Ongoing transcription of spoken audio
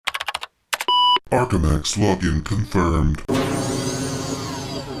Archimex login confirmed.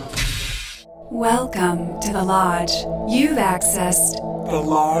 Welcome to the Lodge. You've accessed the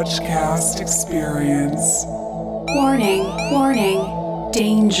Lodgecast experience. Warning, warning.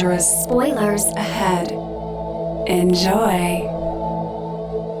 Dangerous spoilers ahead. Enjoy.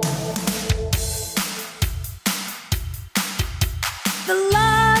 The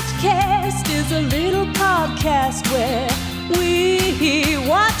Lodgecast is a little podcast where we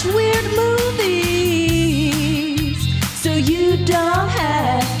watch weird movies, so you don't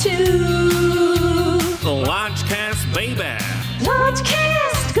have to. The Lodgecast, baby.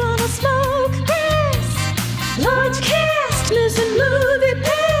 Lodgecast, gonna smoke grass. Lodgecast, listen movie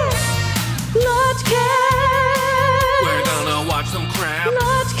pass. Lodgecast, We're gonna watch some crap.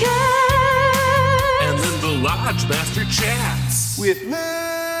 Lodgecast. And then the Lodge Master chats. With Lucas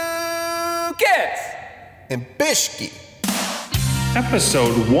and Bishki.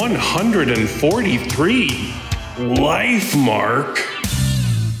 Episode 143, Life Mark.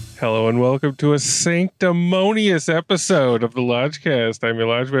 Hello and welcome to a sanctimonious episode of the Lodgecast. I'm your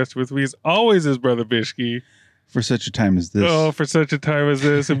Lodge Master. With me as always is Brother Bishki. For such a time as this. Oh, for such a time as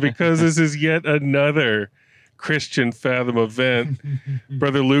this. And because this is yet another Christian Fathom event,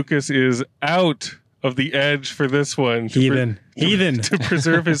 Brother Lucas is out of the edge for this one. Heathen. To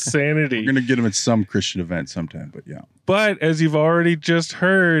preserve his sanity. We're going to get him at some Christian event sometime, but yeah. But as you've already just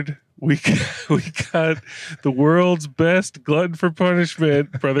heard, we got the world's best glutton for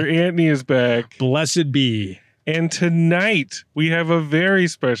punishment. Brother Anthony is back. Blessed be. And tonight we have a very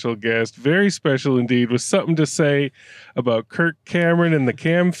special guest, very special indeed, with something to say about Kirk Cameron and the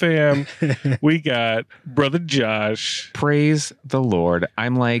Cam fam. We got Brother Josh. Praise the Lord.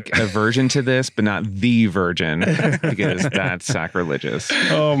 I'm like a virgin to this, but not the virgin, because that's sacrilegious.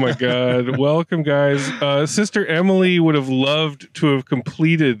 Oh my God. Welcome, guys. Sister Emily would have loved to have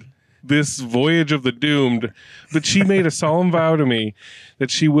completed this voyage of the doomed, but she made a solemn vow to me that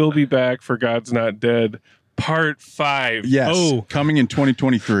she will be back for God's Not Dead Part 5. Yes. Oh. Coming in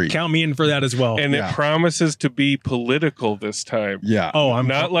 2023. Count me in for that as well. And it promises to be political this time. Yeah. Oh, I'm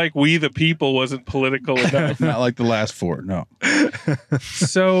Not like We the People wasn't political enough. Not like the last four. No.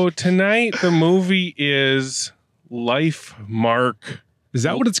 So tonight the movie is Life Mark. Is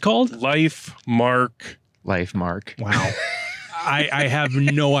that what it's called? Life Mark. Life Mark. Wow. I have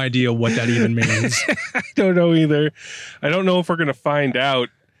no idea what that even means. I don't know either. I don't know if we're going to find out.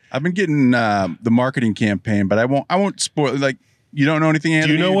 I've been getting the marketing campaign, but I won't spoil. Like, you don't know anything,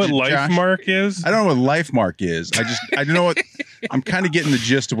 Anthony? Do you know what Life Josh? Mark is? I don't know what Life Mark is. I know what. I'm kind of getting the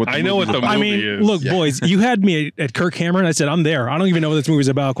gist of what the I know what movie's the about. movie I mean, is. look, boys, you had me at Kirk Cameron. I said, I'm there. I don't even know what this movie's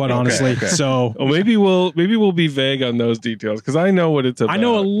about, quite honestly. okay. So Well, maybe we'll be vague on those details because I know what it's about. I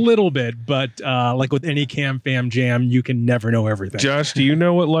know a little bit, but like with any Cam Fam jam, you can never know everything. Josh, do you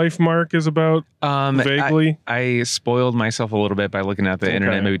know what Life Mark is about? Vaguely? I spoiled myself a little bit by looking at the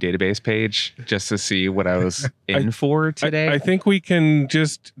Internet Movie Database page just to see what I was in for today. I think we can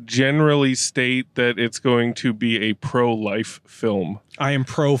just generally state that it's going to be a pro-life film. I am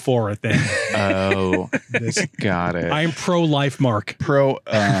pro for it then. Oh, got it. I am pro Life Mark. Pro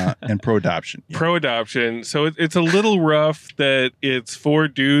and pro adoption. Yeah. Pro-adoption. So it's a little rough that it's 4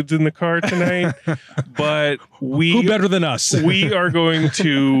 dudes in the car tonight, but Who better than us? we are going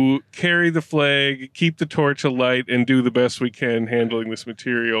to carry the flag, keep the torch alight, and do the best we can handling this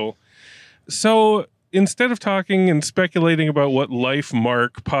material. So instead of talking and speculating about what Life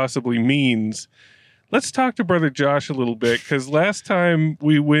Mark possibly means, let's talk to Brother Josh a little bit, because last time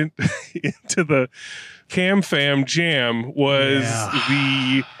we went into the Cam Fam jam was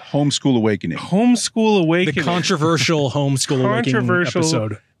the Homeschool Awakening. Homeschool Awakening. The controversial homeschool awakening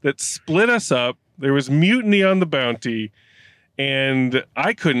episode that split us up. There was mutiny on the Bounty, and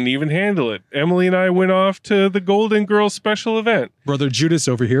I couldn't even handle it. Emily and I went off to the Golden Girls special event. Brother Judas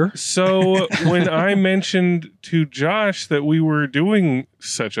over here. So when I mentioned to Josh that we were doing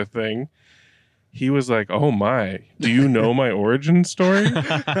such a thing, he was like, "Oh my, do you know my origin story?"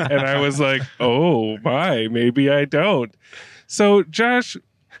 And I was like, "Oh my, maybe I don't." So Josh,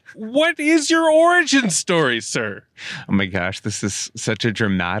 what is your origin story, sir? Oh my gosh, this is such a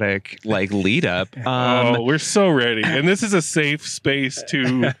dramatic lead up. We're so ready. And this is a safe space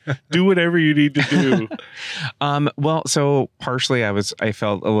to do whatever you need to do. Well, so partially I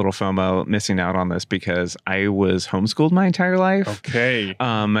felt a little FOMO missing out on this because I was homeschooled my entire life. Okay.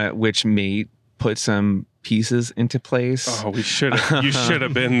 Which may put some pieces into place. Oh, you should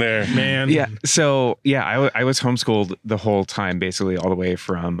have been there, man. Yeah. So yeah, I was homeschooled the whole time, basically all the way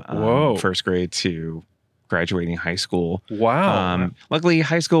from first grade to graduating high school. Wow. Luckily,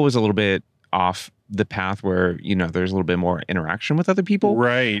 high school was a little bit off the path where, you know, there's a little bit more interaction with other people.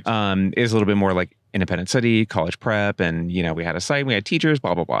 Right. Is a little bit more like independent study, college prep, and, you know, we had a site, we had teachers,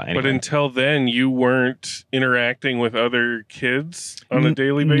 blah, blah, blah. Anyway. But until then, you weren't interacting with other kids on a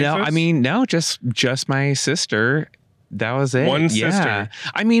daily basis? No, I mean, no, just my sister. That was it. One Yeah. sister.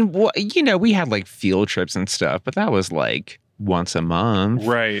 I mean, well, you know, we had like field trips and stuff, but that was like once a month.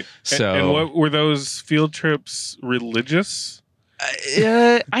 Right. So, and what were those field trips religious?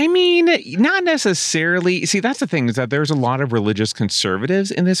 I mean, not necessarily. See, that's the thing, is that there's a lot of religious conservatives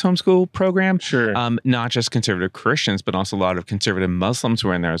in this homeschool program. Sure. Not just conservative Christians, but also a lot of conservative Muslims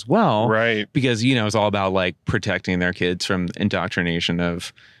were in there as well. Right. Because, you know, it's all about like protecting their kids from indoctrination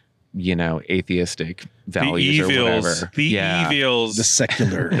of, you know, atheistic values the or evils. whatever. The evils. The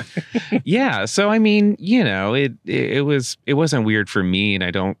secular. Yeah. So I mean, you know, it wasn't weird for me, and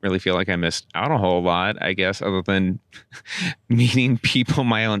I don't really feel like I missed out a whole lot, I guess, other than meeting people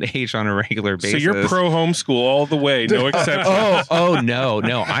my own age on a regular basis. So you're pro homeschool all the way, no exceptions. Oh no.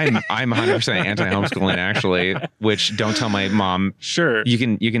 I'm 100% anti homeschooling, actually. Which, don't tell my mom. Sure. You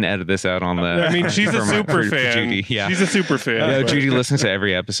can edit this out on the. I mean, she's a for super for fan. Judy. Yeah. She's a super fan. No, but- Judy listens to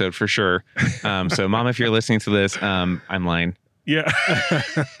every episode for sure. So, Mom, if you're listening to this, I'm lying. Yeah.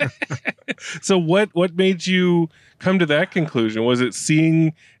 So what made you come to that conclusion? Was it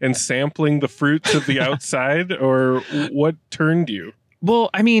seeing and sampling the fruits of the outside, or what turned you? Well,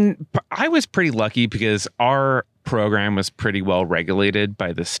 I mean, I was pretty lucky because our program was pretty well regulated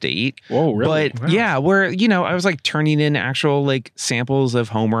by the state. Whoa, really? But yeah, where, you know, I was like turning in actual like samples of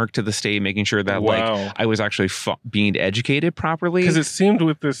homework to the state, making sure that Wow. like I was actually being educated properly. Because it seemed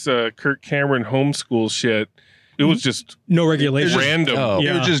with this Kirk Cameron homeschool shit, it was just No regulation. random. Oh.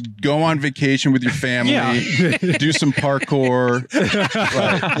 You would just go on vacation with your family, do some parkour.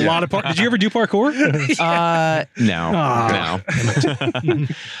 A lot of Did you ever do parkour? No.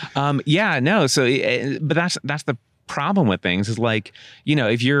 Yeah, no. So, but that's the problem with things is like, you know,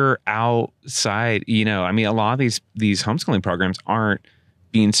 if you're outside, you know, I mean, a lot of these homeschooling programs aren't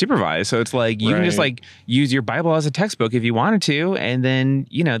being supervised. So it's like, you can just like use your Bible as a textbook if you wanted to. And then,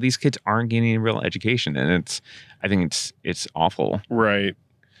 you know, these kids aren't getting a real education. And I think it's awful. Right.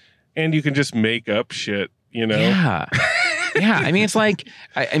 And you can just make up shit, you know? Yeah. Yeah. I mean, it's like,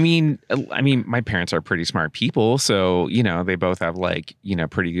 I mean, my parents are pretty smart people. So, you know, they both have like, you know,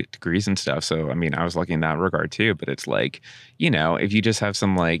 pretty good degrees and stuff. So, I mean, I was lucky in that regard too. But it's like, you know, if you just have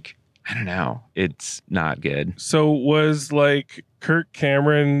some like, I don't know, it's not good. So was like Kirk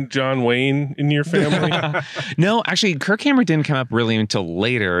Cameron, John Wayne in your family? No, actually, Kirk Cameron didn't come up really until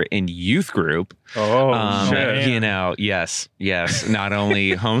later in youth group. Oh, shit. You know, yes. Not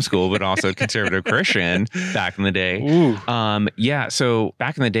only homeschool, but also conservative Christian back in the day. Ooh. Yeah. So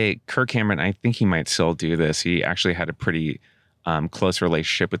back in the day, Kirk Cameron, I think he might still do this. He actually had a pretty close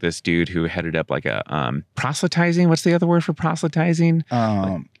relationship with this dude who headed up like a proselytizing. What's the other word for proselytizing?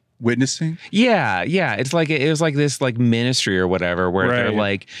 Witnessing. Yeah. It's like it was like this like ministry or whatever where they're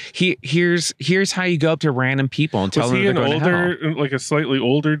like, here's how you go up to random people and tell Was them he they're an going to hell. older, like a slightly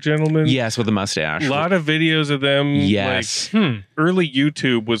older gentleman? Yes, with a mustache. A lot of videos of them. Yes. Like, early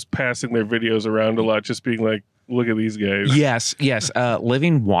YouTube was passing their videos around a lot, just being like, look at these guys. Yes.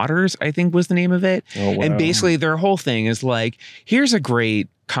 Living Waters, I think was the name of it. Oh, wow. And basically their whole thing is like, here's a great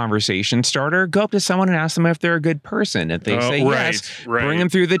conversation starter. Go up to someone and ask them if they're a good person. If they say yes, bring them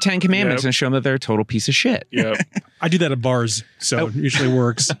through the 10 Commandments and show them that they're a total piece of shit. Yep. I do that at bars, so it usually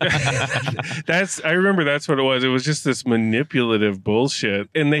works. I remember that's what it was. It was just this manipulative bullshit.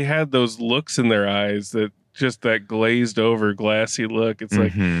 And they had those looks in their eyes that just that glazed over glassy look. It's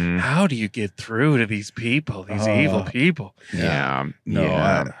like, how do you get through to these people, these evil people? Yeah.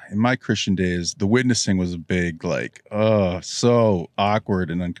 No, in my Christian days, the witnessing was a big, like, so awkward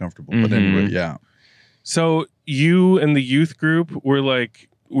and uncomfortable. But anyway, yeah. So you and the youth group were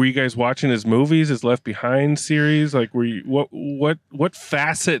you guys watching his movies, his Left Behind series? Like, were you, what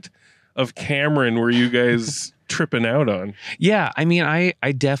facet of Cameron were you guys tripping out on? Yeah, I mean, I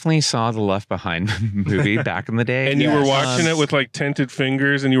definitely saw the Left Behind movie back in the day. And you were watching it with like tented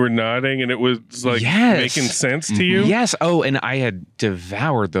fingers and you were nodding and it was like making sense to you? Yes. Oh, and I had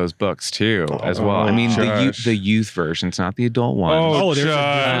devoured those books too as well. I mean, the youth versions, not the adult ones. Oh,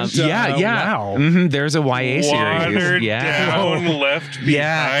 there's yeah. Wow. There's a YA series. Watered Yeah. down Left Behind.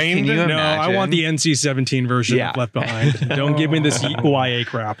 Yeah. Can you No, imagine? I want the NC-17 version of Left Behind. Don't give me this YA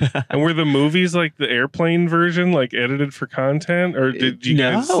crap. And were the movies like the airplane version, like edited for content, or did you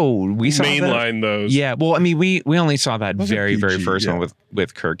guys we saw mainline those? Yeah, well, I mean, we only saw that Those are very PG, first yeah. one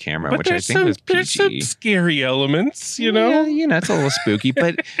with Kirk Cameron, But which I there's think was there's some PG. scary elements, you know? Yeah, it's a little spooky,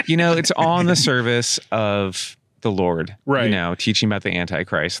 but it's all in the service of the Lord, Right. You know, teaching about the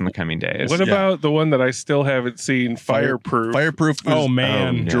Antichrist in the coming days. What about the one that I still haven't seen, Fireproof? Fireproof was Oh man.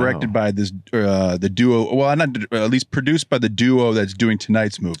 Oh, no. directed by this the duo. Well, not at least produced by the duo that's doing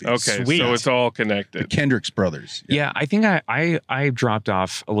tonight's movie. Okay, Sweet. so it's all The connected. Kendricks brothers. Yeah, I think I dropped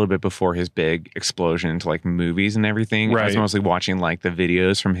off a little bit before his big explosion into like movies and everything. I was Right. mostly watching like the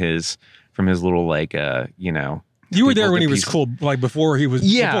videos from his little like you know. You were there people- when he the was piece- cool, like before he was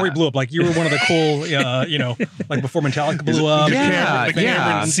Yeah. before he blew up. Like you were one of the cool, you know, like before Metallica blew up. The Yeah, Cameron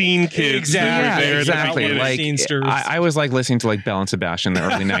yeah. Scene kids Exactly. that Yeah, were there at the exactly. beginning. Like Scenesters. I was like listening to like Belle and Sebastian in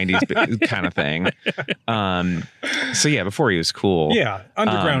the early '90s kind of thing. So yeah, before he was cool. Yeah,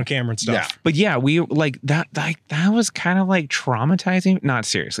 underground Cameron stuff. yeah. But yeah, we like that. Like that was kind of like traumatizing. Not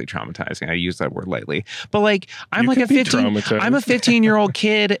seriously traumatizing. I use that word lightly. But like, I'm You like could a be 15. traumatized. I'm a 15-year-old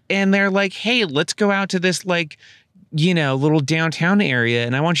kid, and they're like, "Hey, let's go out to this like." You know, little downtown area,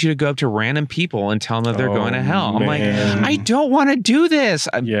 and I want you to go up to random people and tell them that they're going to hell. I'm like, man. I don't want to do this.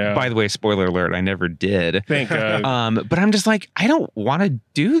 Yeah. By the way, spoiler alert, I never did. Thank God. But I'm just like, I don't want to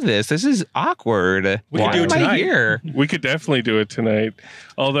do this. This is awkward. We could Why do it am I tonight. here? We could definitely do it tonight.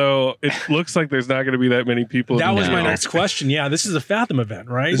 Although it looks like there's not going to be that many people. That was my No. next question. Yeah, this is a Fathom event,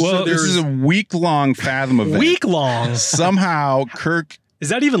 right? Well, this is a week-long Fathom event. week long. Somehow, Kirk, Is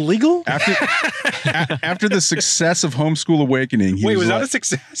that even legal? after the success of Homeschool Awakening, he Wait, was like, that a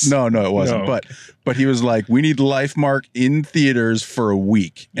success? No, it wasn't. No. But he was like, we need LifeMark in theaters for a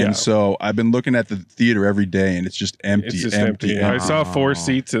week. Yeah. And so I've been looking at the theater every day, and it's just empty, It's just empty. empty. I saw 4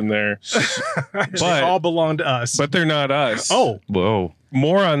 seats in there, They all belong to us. but they're not us. oh, Whoa.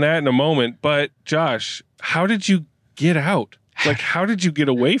 More on that in a moment. But Josh, how did you get out? Like, how did you get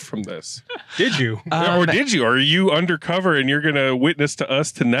away from this? did you? Or did you? Or are you undercover and you're going to witness to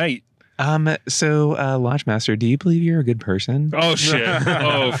us tonight? So Lodge Master, do you believe you're a good person? Oh, shit.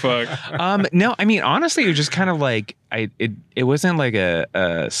 Oh, fuck. No, I mean, honestly, it was just kind of like, it wasn't like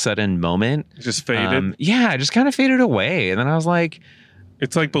a sudden moment. Just faded. Yeah, it just kind of faded away. And then I was like,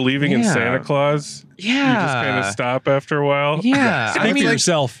 It's like believing in Yeah. Santa Claus. yeah. You just kind of stop after a while. Yeah. Speak I mean, for like,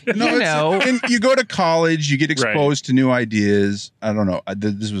 yourself. No, You know. and you go to college, you get exposed to new ideas. I don't know.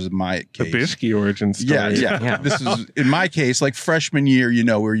 This was my The case. Bishki origin story. Yeah. This is in my case, like freshman year,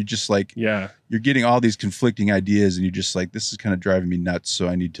 where you just like Yeah. you're getting all these conflicting ideas, and you're just like, this is kind of driving me nuts. So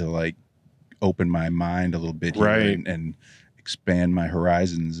I need to like open my mind a little bit here Right. and expand my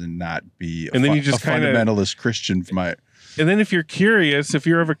horizons and not be And then you just a kinda- fundamentalist Christian for my. And then if you're curious, if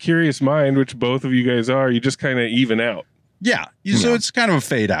you're of a curious mind, which both of you guys are, you just kind of even out. Yeah. So it's kind of a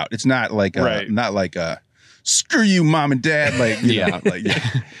fade out. It's not like Right. not like a screw you, mom and dad. Like, you know, like,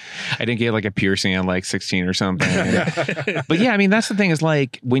 I didn't get like a piercing at like 16 or something. But yeah, I mean, that's the thing is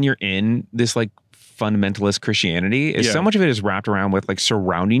like when you're in this like fundamentalist Christianity, is Yeah. so much of it is wrapped around with like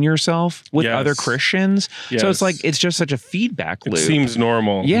surrounding yourself with Yes. other Christians. So Yes. it's like, it's just such a feedback It loop. seems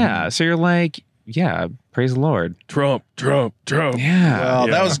normal. Yeah. So you're like, yeah, praise the Lord. Trump. Yeah. well, Yeah.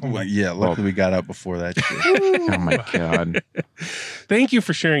 that was, luckily we got out before that shit. Oh my God. Thank you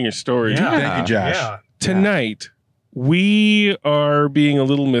for sharing your story. Yeah. Thank you, Josh. Yeah. Tonight, we are being a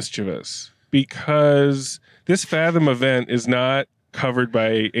little mischievous because this Fathom event is not covered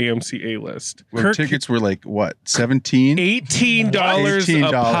by AMC A-List. Where tickets were like, what, 17? $18 $18,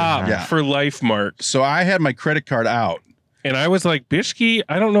 a pop yeah. for LifeMark. So I had my credit card out. And I was like, Bishki,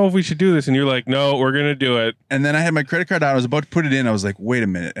 I don't know if we should do this. And you're like, no, we're going to do it. And then I had my credit card out. I was about to put it in. I was like, wait a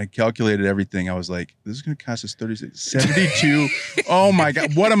minute. I calculated everything. I was like, this is going to cost us 72. Oh my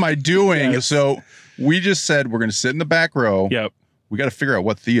God. What am I doing? Yes. So we just said, we're going to sit in the back row. Yep. We got to figure out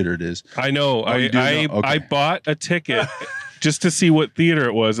what theater it is. I know. Oh, you do know? Okay. I bought a ticket just to see what theater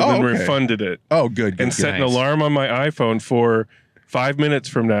it was and Oh, then okay. refunded it. Oh, good. And Good. set an Nice. alarm on my iPhone for 5 minutes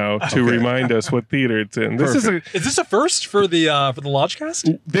from now to Okay. remind us what theater it's in. This is Is this a first for the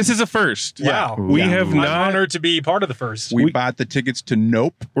Lodgecast? a first. Wow. We have I'm not. honored to be part of the first. We bought the tickets to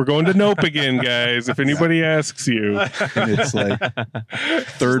Nope. We're going to Nope again, guys. If anybody asks you, And it's like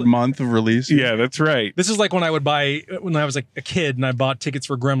third month of release. yeah, that's right. This is like when I would buy when I was like a kid and I bought tickets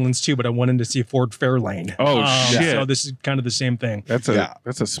for Gremlins 2, but I wanted to see Ford Fairlane. Oh, shit. So this is kind of the same thing. That's Yeah.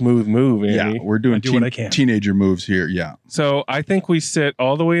 a smooth move, Andy. Yeah, we're doing I do what I can. teenager moves here. Yeah. So I think we sit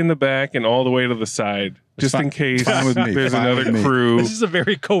all the way in the back and all the way to the side, just fine. in case Fine with me. there's Fine another with me. crew. This is a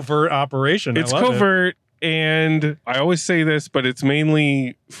very covert operation. It's I love it. covert, and I always say this, but it's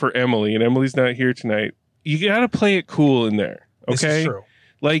mainly for Emily, and Emily's not here tonight. You got to play it cool in there, This okay? is true.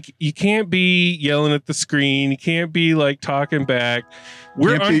 Like, you can't be yelling at the screen. You can't be like talking back.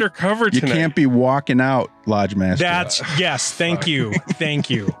 We're Can't be- undercover You tonight. can't be walking out, Lodge Master. That's yes. Thank you. Thank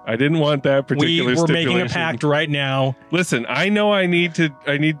you. I didn't want that particular We're making a stipulation. pact right now. Listen, I know I need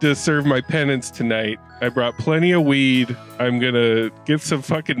to serve my penance tonight. I brought plenty of weed. I'm gonna get some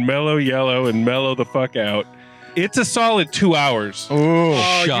fucking mellow yellow and mellow the fuck out. It's a solid 2 hours. Oh,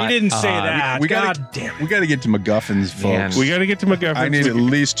 Oh, Shut you didn't say up. that. We God gotta- damn. we got to get to MacGuffins, Man. folks. We got to get to MacGuffin. I need at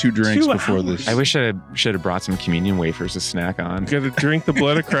least 2 drinks 2 before hours. this. I wish I should have brought some communion wafers to snack on. Got to drink the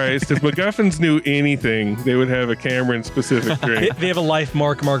blood of Christ. If MacGuffins knew anything, they would have a Cameron specific They, drink. they have a Life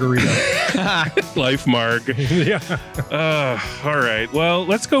Mark margarita. Life Marg. Yeah. All right. Well,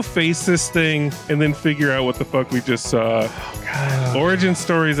 let's go face this thing and then figure out what the fuck we just saw. Origin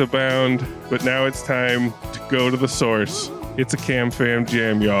stories abound, but now it's time to go to the source. It's a Cam Fam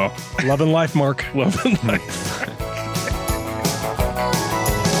jam, y'all. Love and Life Mark. Love and life.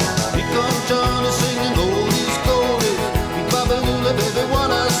 Here comes Johnny singing oldies, goldies. Beat Babalula, baby,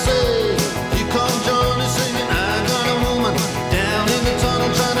 what I say. Here comes Johnny singing, I got a woman down in the tunnel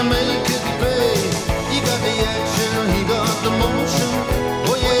trying to make it pay. He got the action, he got the motion.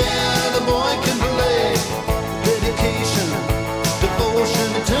 Oh yeah, the boy can play. Dedication, devotion,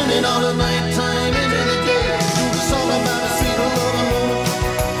 turning all the nighttime into the day. Do the song about a sweet love and woman.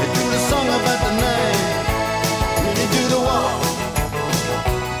 They do the song about the night. When you do the walk.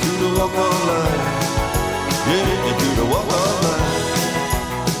 Do the walk of life. Yeah, you do the walk of life.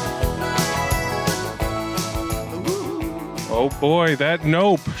 Oh boy, that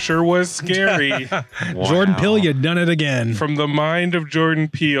nope sure was scary. Jordan Peele, you done it again. From the mind of Jordan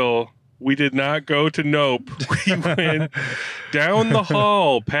Peele, we did not go to Nope. We went down the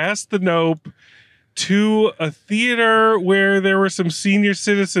hall, past the Nope, to a theater where there were some senior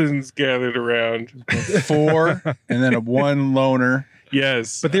citizens gathered around. 4 and then a 1 loner.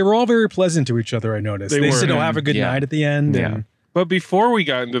 Yes. But they were all very pleasant to each other, I noticed. They They were. said, "Oh, have a good Yeah. night" at the end. Yeah. and- But before we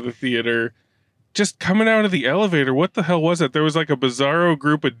got into the theater, just coming out of the elevator, what the hell was it? There was like a bizarro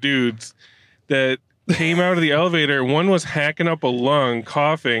group of dudes that came out of the elevator. One was hacking up a lung,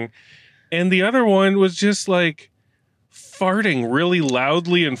 coughing, and the other one was just like farting really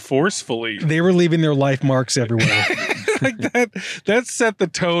loudly and forcefully. They were leaving their life marks everywhere. Like that set the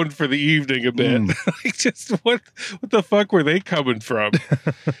tone for the evening a bit. Like, just what the fuck were they coming from?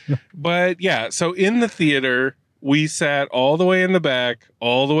 But yeah, so in the theater, we sat all the way in the back,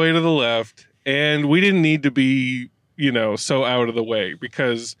 all the way to the left, and we didn't need to be, so out of the way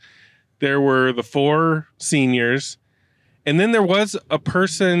because there were the 4 seniors, and then there was a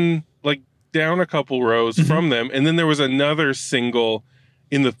person like down a couple rows from them, and then there was another single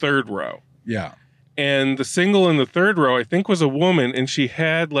in the 3rd row. Yeah. And the single in the 3rd row, I think, was a woman, and she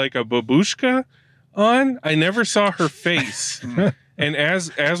had like a babushka on. I never saw her face. And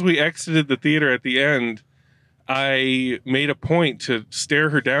as we exited the theater at the end, I made a point to stare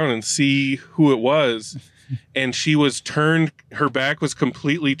her down and see who it was. And she was turned, her back was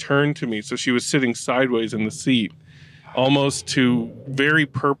completely turned to me. So she was sitting sideways in the seat, almost to very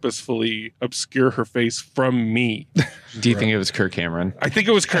purposefully obscure her face from me. Do you think it was Kirk Cameron? I think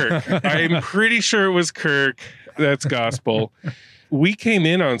it was Kirk. I'm pretty sure it was Kirk. That's gospel. We came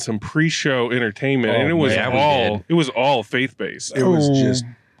in on some pre-show entertainment, and it was man, we did. it was all faith-based. It was just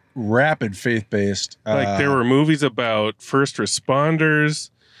rapid faith-based. Like, there were movies about first responders.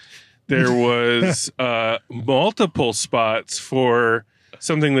 There was multiple spots for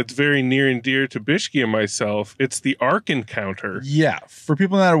something that's very near and dear to Bishki and myself. It's the Ark Encounter. Yeah, for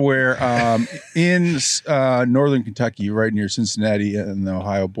people not aware, in northern Kentucky, right near Cincinnati and the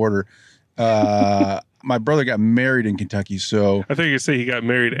Ohio border, my brother got married in Kentucky. So I thought you were say he got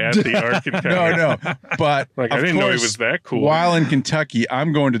married at the Ark Encounter. no, but Like, I of didn't know he course, was that cool. While in Kentucky,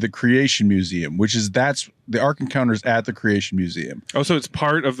 I'm going to the Creation Museum, that's the Ark Encounters at the Creation Museum. Oh, so it's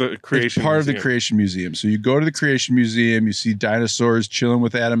part of the Creation It's part of the Museum. Creation Museum. So you go to the Creation Museum, you see dinosaurs chilling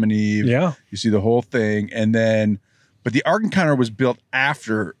with Adam and Eve. Yeah. You see the whole thing. And then, but the Ark Encounter was built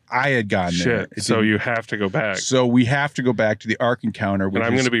after I had gotten there. Shit. So you have to go back. So we have to go back to the Ark Encounter. And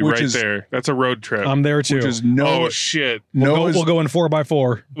I'm going to be right there. That's a road trip. I'm there too. Which is Noah. Oh, shit. We'll go in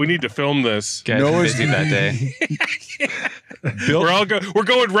 4x4. We need to film this. Guys were Noah's- busy that day. We're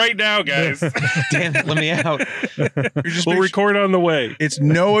going right now, guys. Damn it, let me out. We'll record on the way. It's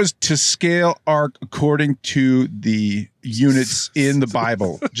Noah's to scale ark according to the units in the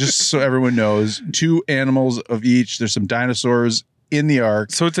Bible. Just so everyone knows, 2 animals of each. There's some dinosaurs in the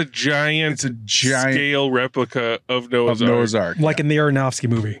ark. So it's a giant scale replica of Noah's Ark. Like in the Aronofsky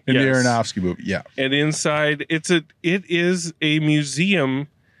movie. In the Yes. Aronofsky movie, yeah. And inside, it is a museum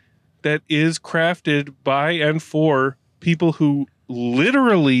that is crafted by and for people who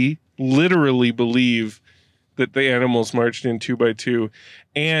literally believe that the animals marched in 2 by 2,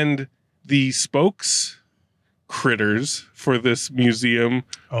 and the spokes critters for this museum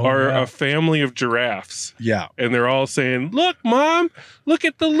are a family of giraffes. Yeah. And they're all saying, "Look, Mom, look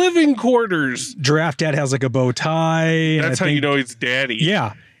at the living quarters." Giraffe dad has like a bow tie. and That's I how you think- know it's daddy.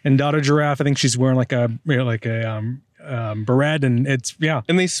 Yeah. And daughter giraffe, I think she's wearing like a beret, and it's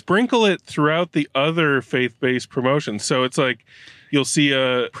And they sprinkle it throughout the other faith-based promotions. So it's like you'll see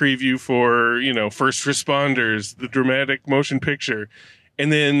a preview for, first responders, the dramatic motion picture,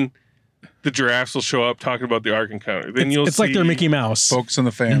 and then the giraffes will show up talking about the Ark Encounter. Then it's like they're Mickey Mouse. Focus on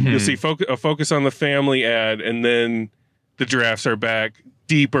the family. You'll see a focus on the family ad, and then the giraffes are back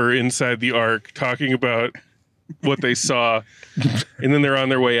deeper inside the Ark talking about what they saw. And then they're on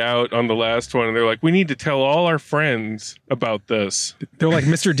their way out on the last one, and they're like, "We need to tell all our friends about this." They're like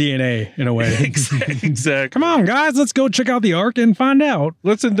Mr. DNA in a way. Exactly. Come on, guys, let's go check out the Ark and find out.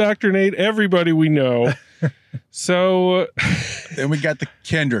 Let's indoctrinate everybody we know. So then we got the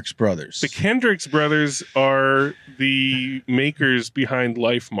Kendricks brothers. The Kendricks brothers are the makers behind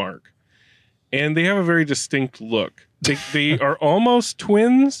LifeMark, and they have a very distinct look. They are almost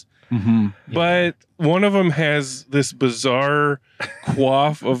twins, but one of them has this bizarre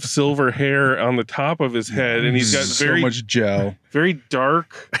coif of silver hair on the top of his head, and he's got so much gel, very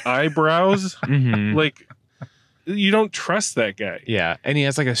dark eyebrows. Like, you don't trust that guy. Yeah, and he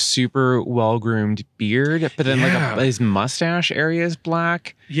has like a super well-groomed beard, but then his mustache area is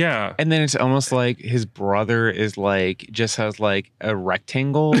black. Yeah, and then it's almost like his brother is just has like a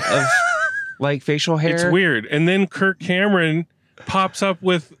rectangle of like facial hair. It's weird. And then Kirk Cameron pops up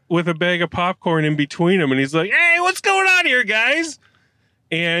with a bag of popcorn in between them, and he's like, "Hey, what's going on here, guys?"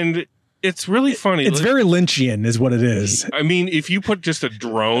 And it's really funny. It's very Lynchian is what it is. I mean, if you put just a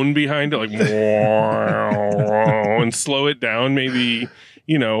drone behind it, like, and slow it down, maybe,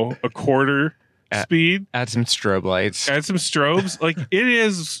 a quarter speed. Add some strobe lights. Add some strobes. Like,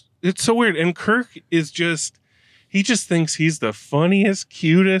 it's so weird. And Kirk is he just thinks he's the funniest,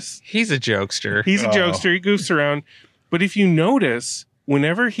 cutest. He's a jokester. He goofs around. But if you notice,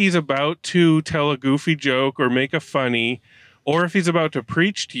 whenever he's about to tell a goofy joke or make a funny, or if he's about to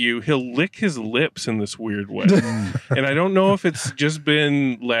preach to you, he'll lick his lips in this weird way. And I don't know if it's just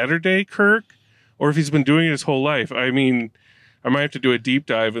been latter-day Kirk or if he's been doing it his whole life. I mean, I might have to do a deep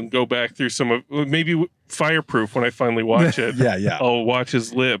dive and go back through some of, maybe Fireproof when I finally watch it. Yeah. I'll watch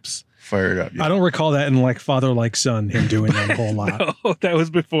his lips. Fire it up. Yeah. I don't recall that in like Father Like Son, him doing that a whole lot. No, that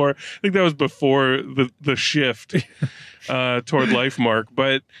was before. I think that was before the shift toward LifeMark.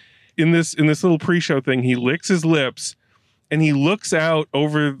 But in this little pre-show thing, he licks his lips and he looks out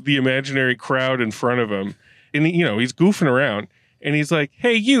over the imaginary crowd in front of him, and he's goofing around, and he's like,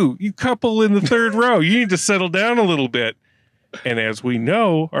 "Hey, you couple in the third row, you need to settle down a little bit." And as we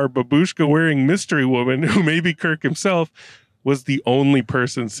know, our babushka wearing mystery woman, who may be Kirk himself, was the only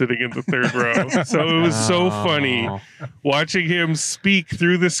person sitting in the third row. So it was so funny watching him speak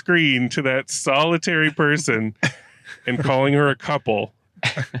through the screen to that solitary person and calling her a couple.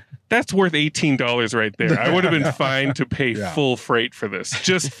 That's worth $18 right there. I would have been fine to pay full freight for this,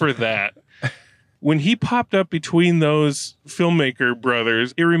 just for that. When he popped up between those filmmaker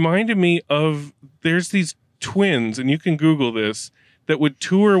brothers, it reminded me of, there's these twins, and you can Google this, that would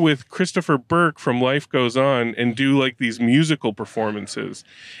tour with Christopher Burke from Life Goes On and do like these musical performances.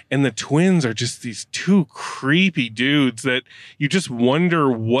 And the twins are just these two creepy dudes that you just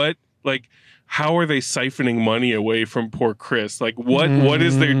wonder how are they siphoning money away from poor Chris? Like what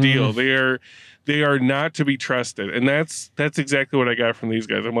is their deal? They are not to be trusted. And that's exactly what I got from these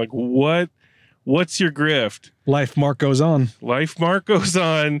guys. I'm like, what's your grift? LifeMark goes on. LifeMark goes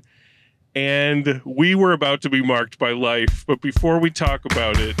on. And we were about to be marked by life. But before we talk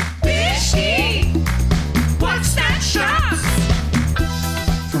about it, Bishy, what's that shot?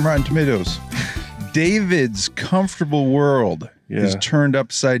 From Rotten Tomatoes, David's comfortable world is turned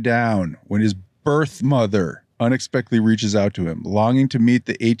upside down when his birth mother unexpectedly reaches out to him, longing to meet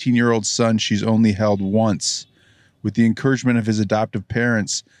the 18-year-old son she's only held once. With the encouragement of his adoptive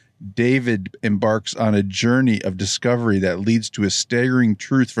parents, David embarks on a journey of discovery that leads to a staggering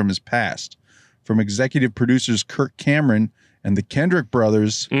truth from his past. From executive producers Kirk Cameron and the Kendrick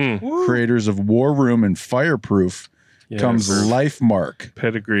brothers, creators of War Room and Fireproof, comes LifeMark.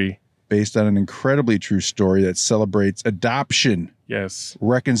 Pedigree. Based on an incredibly true story that celebrates adoption,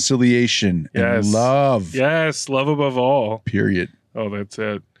 reconciliation, and love. Yes, love above all. Period. Oh, that's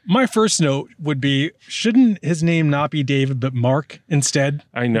it. My first note would be, shouldn't his name not be David but Mark instead?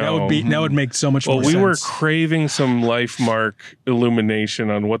 I know. That would make so much more sense. Well, we were craving some LifeMark illumination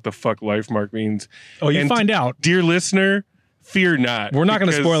on what the fuck LifeMark means. Oh, you find out. Dear listener, fear not. We're not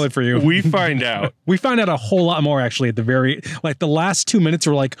gonna because spoil it for you. We find out. We find out a whole lot more actually at the very, like the last 2 minutes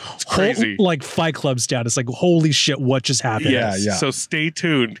were like crazy. like Fight Club status. Like, holy shit, what just happened? Yes. So stay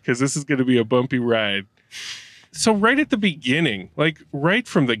tuned because this is going to be a bumpy ride. So right at the beginning, like right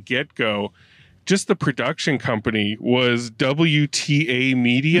from the get-go, just the production company was WTA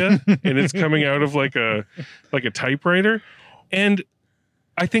Media, and it's coming out of like a typewriter. And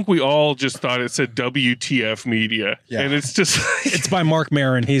I think we all just thought it said WTF Media. Yeah. And it's just It's by Mark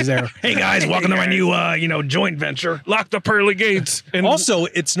Maron. He's there. Hey guys, welcome to my new joint venture. Lock the pearly gates. And Also,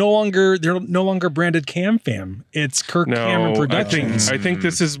 it's they're no longer branded Cam Fam. It's Kirk Cameron Productions. I think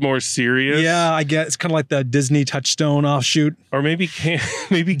this is more serious. Yeah, I guess it's kind of like the Disney Touchstone offshoot. Or maybe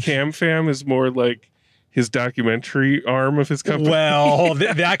Cam Fam is more like his documentary arm of his company. Well,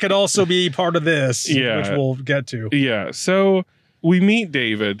 that could also be part of this, Yeah. which we'll get to. Yeah. So we meet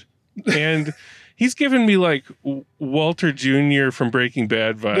David, and he's giving me like Walter Jr. from Breaking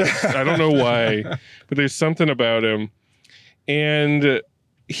Bad vibes. I don't know why, but there's something about him. And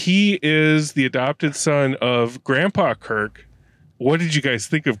he is the adopted son of Grandpa Kirk. What did you guys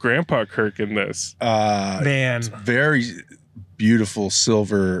think of Grandpa Kirk in this? Man, very beautiful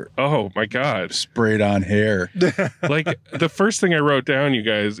silver. Oh my God. Sprayed on hair. Like the first thing I wrote down, you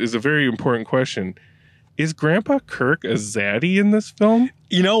guys, is a very important question. Is Grandpa Kirk a zaddy in this film?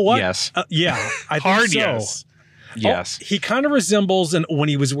 You know what? Yes. Yeah, I think Hard so. yes. Yes. He kind of resembles, and when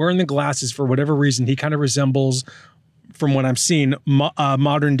he was wearing the glasses for whatever reason, he kind of resembles, from what I'm seeing,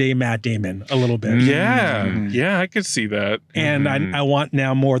 modern day Matt Damon a little bit. Yeah. Yeah, I could see that. And I want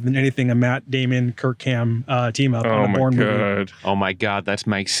now more than anything a Matt Damon, Kirk Cam team up Oh on a my Bourne movie. God. Oh my God, that's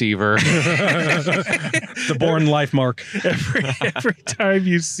Mike Seaver. The Bourne life mark. Every time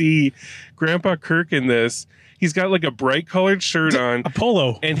you see Grandpa Kirk in this, he's got like a bright colored shirt on, A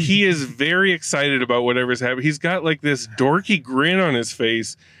polo. and he is very excited about whatever's happening. He's got like this dorky grin on his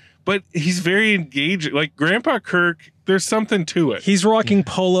face, but he's very engaged. Like Grandpa Kirk, there's something to it. He's rocking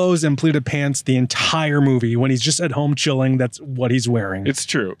polos and pleated pants the entire movie. When he's just at home chilling, that's what he's wearing. It's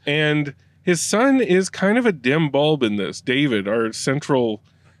true. And his son is kind of a dim bulb in this. David, our central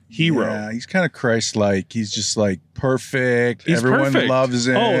hero. Yeah, he's kind of Christ-like. He's just like perfect. He's Everyone perfect. loves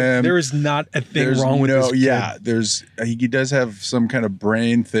him. Oh, there is not a thing wrong with this kid. Yeah, he does have some kind of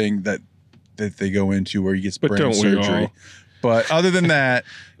brain thing that they go into where he gets But brain don't we surgery. all? But other than that,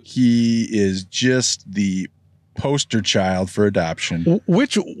 he is just the poster child for adoption.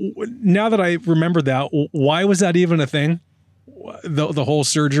 Which, now that I remember that, why was that even a thing? The whole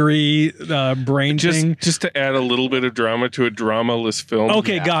surgery, brain thing? Just to add a little bit of drama to a dramaless film.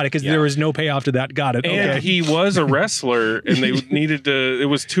 Okay, got it, because there was no payoff to that. Got it. And Okay. he was a wrestler, and they needed to. It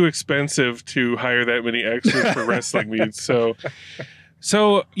was too expensive to hire that many extras for wrestling meets.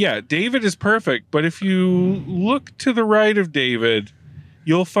 So yeah, David is perfect. But if you look to the right of David,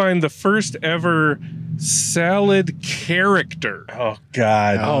 you'll find the first ever salad character. Oh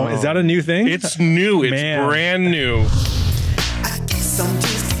God! Oh, is that a new thing? It's new. It's Man. brand new. Some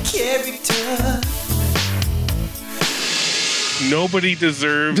character. Nobody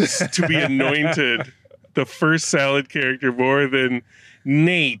deserves to be anointed the first salad character more than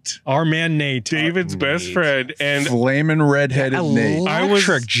Nate, Our man Nate. David's best friend. And Flaming redheaded Nate.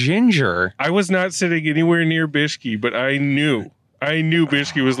 Electric ginger. I was not sitting anywhere near Bishke, but I knew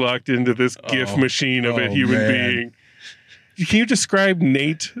Bishke was locked into this GIF machine of a human man. being. Can you describe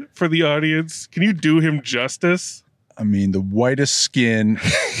Nate for the audience? Can you do him justice? I mean, the whitest skin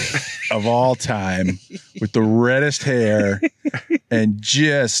of all time, with the reddest hair, and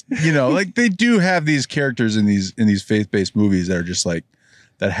just like they do have these characters in these faith-based movies that are just like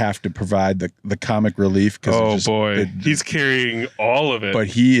that have to provide the comic relief. Oh boy, he's carrying all of it. But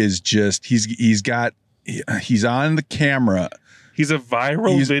he is just he's on the camera. He's a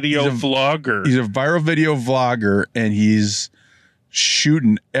viral video vlogger. He's a viral video vlogger, and he's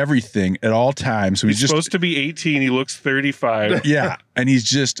shooting everything at all times. So he's just supposed to be 18. He looks 35. Yeah, and he's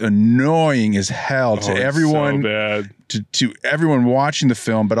just annoying as hell to everyone. So bad. To everyone watching the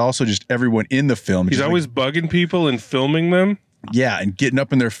film, but also just everyone in the film. He's just always bugging people and filming them. Yeah, and getting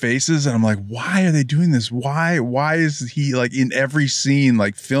up in their faces, and I'm like, why are they doing this? Why is he like in every scene,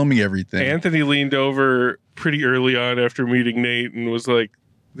 like filming everything? Anthony leaned over pretty early on after meeting Nate and was like,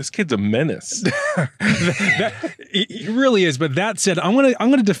 this kid's a menace. He really is. But that said, I'm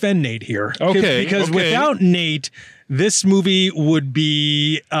gonna defend Nate here. Okay, Because okay. without Nate, this movie would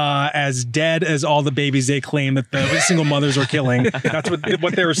be as dead as all the babies they claim that the single mothers are killing. That's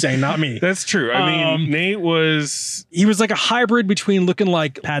what they were saying, not me. That's true. I mean, Nate was... He was like a hybrid between looking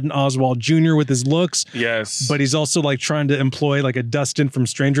like Patton Oswalt Jr. with his looks. Yes. But he's also like trying to employ like a Dustin from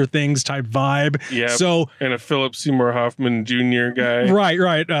Stranger Things type vibe. Yeah. So, and a Philip Seymour Hoffman Jr. guy.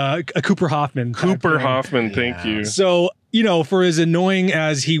 Right. A Cooper Hoffman. Cooper Hoffman, thank you. So, you know, for as annoying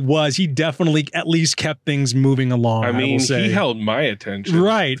as he was, he definitely at least kept things moving along. I mean, will say. he held my attention.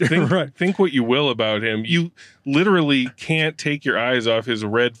 Right. Think what you will about him. You literally can't take your eyes off his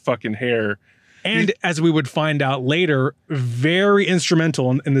red fucking hair. And as we would find out later, very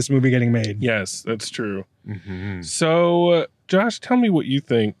instrumental in this movie getting made. Yes, that's true. So, Josh, tell me what you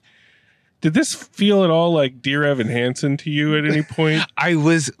think. Did this feel at all like Dear Evan Hansen to you at any point? I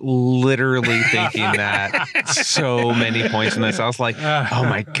was literally thinking that so many points in this. I was like, oh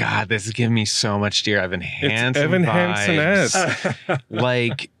my God, this is giving me so much Dear Evan Hansen. It's Evan vibes. Hansen-esque.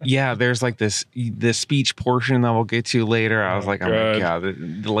 Like, yeah, there's like this speech portion that we'll get to later. I was like, oh my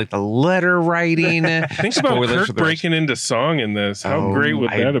God, like the letter writing. Think about Kirk breaking into song in this. How great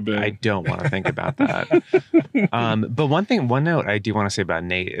would that have been? I don't want to think about that. But one note I do want to say about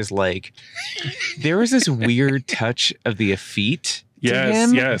Nate is like, there was this weird touch of the effete to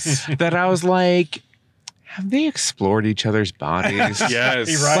him that I was like, have they explored each other's bodies?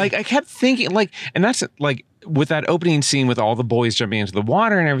 Yes. Right. Like I kept thinking like, and that's like with that opening scene with all the boys jumping into the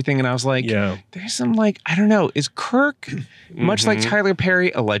water and everything. And I was like, there's some like, I don't know, is Kirk much like Tyler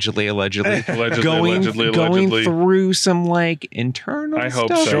Perry, allegedly going through some like internal I hope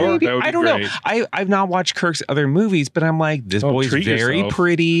stuff? so. Maybe? That would be I don't great. know. I've not watched Kirk's other movies, but I'm like, this boy's treat very yourself.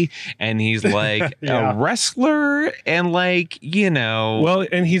 pretty and he's like a wrestler and like, you know, Well,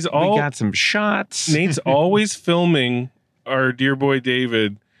 and we got some shots. Nate's always filming our dear boy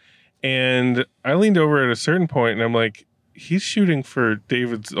David. And I leaned over at a certain point and I'm like, he's shooting for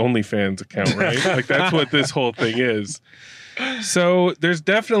David's OnlyFans account, right? Like that's what this whole thing is. So there's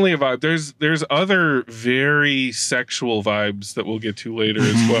definitely a vibe. There's other very sexual vibes that we'll get to later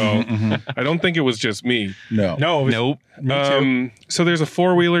as well. I don't think it was just me. No. Nope. Me too. So there's a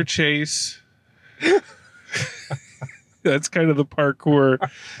 4-wheeler chase. That's kind of the parkour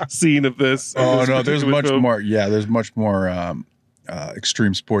scene of this. Oh no, there's particular much film. more. Yeah, there's much more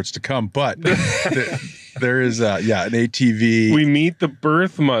extreme sports to come, but there is an ATV. We meet the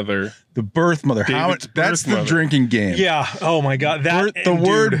birth mother. The birth mother. David's That's birth the mother. drinking game. Yeah. Oh my God. The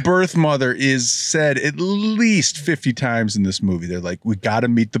word birth mother is said at least 50 times in this movie. They're like, we got to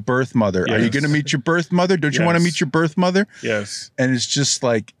meet the birth mother. Are you Yes. going to meet your birth mother? Don't you want to Yes. meet your birth mother? Yes. And it's just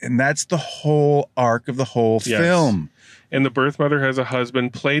like, and that's the whole arc of the whole Yes. film. And the birth mother has a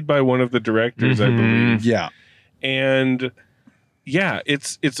husband played by one of the directors, I believe. Yeah. And yeah,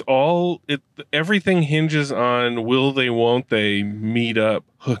 it's all everything hinges on will they, won't they meet up,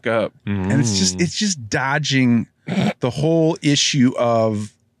 hook up. And it's just dodging the whole issue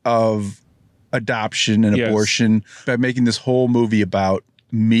of adoption and Yes. abortion by making this whole movie about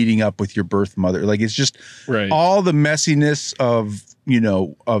meeting up with your birth mother. Like it's just Right. all the messiness of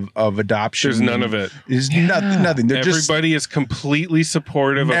adoption. There's none of it. There's nothing. They're just Everybody is completely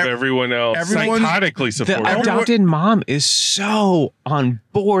supportive of everyone else. everyone's- Psychotically The supportive. adopted mom is so on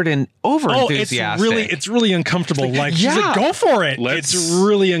board and over Oh, it's enthusiastic. really uncomfortable. Like, she's yeah. like, go for it. Let's- It's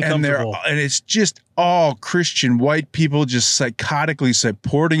really and uncomfortable. and it's just all Christian white people just psychotically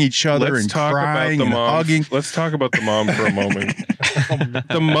supporting each other Let's and talk about crying the and mom. hugging. Let's talk about the mom for a moment.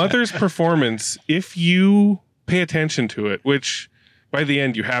 The mother's performance, if you pay attention to it, which by the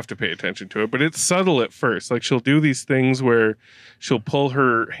end you have to pay attention to it, but it's subtle at first. Like she'll do these things where she'll pull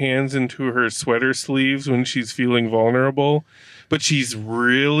her hands into her sweater sleeves when she's feeling vulnerable, but she's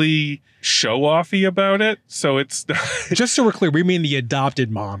really show-offy about it. So it's Just so we're clear, we mean the adopted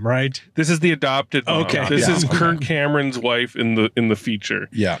mom, right? this is the adopted mom. Okay. This Yeah. is Kirk Cameron's wife in the feature.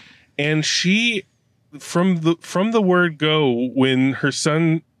 Yeah. And she, from the word go, when her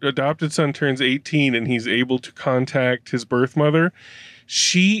adopted son turns 18 and he's able to contact his birth mother,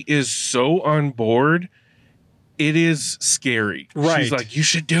 she is so on board. It is scary. Right. She's like, you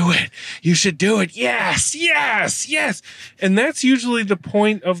should do it. You should do it. Yes, yes, yes. And that's usually the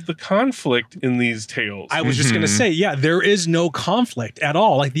point of the conflict in these tales. I was just going to say, yeah, there is no conflict at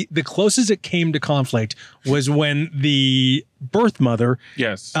all. Like the closest it came to conflict was when the birth mother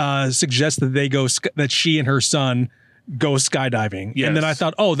yes. suggests that that she and her son go skydiving. Yes. And then I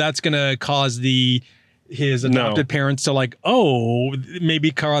thought, oh, that's going to cause the his adopted parents to like, oh,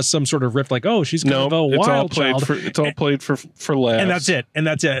 maybe cause some sort of rift, like, oh, she's kind of a wild child. It's all played for laughs. And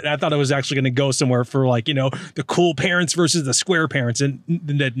that's it. I thought it was actually going to go somewhere for like, the cool parents versus the square parents, and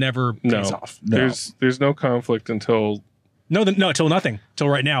that never pays off. There's no conflict until till nothing, till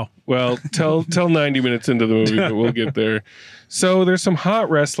right now. Well, till 90 minutes into the movie, but we'll get there. So there's some hot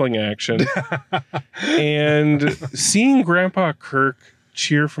wrestling action, and seeing Grandpa Kirk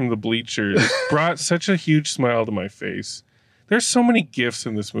cheer from the bleachers brought such a huge smile to my face. There's so many gifts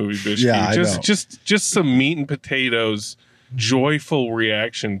in this movie, Bishki. Yeah, just some meat and potatoes, joyful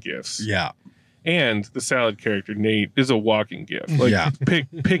reaction gifts. Yeah. And the salad character Nate is a walking gift. Like,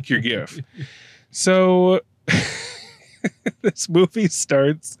 pick your gift. So this movie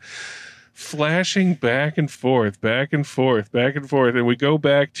starts flashing back and forth, and we go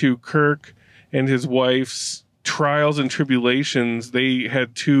back to Kirk and his wife's trials and tribulations. They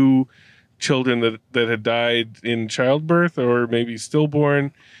had 2 children that had died in childbirth or maybe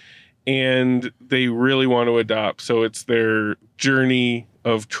stillborn, and they really want to adopt. So it's their journey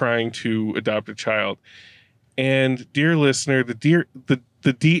of trying to adopt a child. And dear listener, the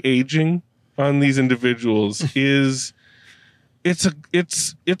de-aging on these individuals is it's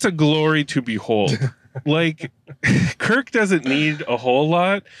a glory to behold. Like, Kirk doesn't need a whole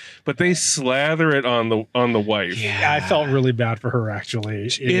lot, but they slather it on the wife. Yeah, I felt really bad for her, actually.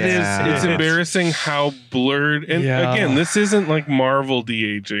 It's embarrassing how blurred. And again, this isn't like Marvel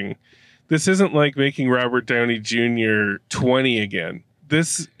de-aging. This isn't like making Robert Downey Jr. 20 again.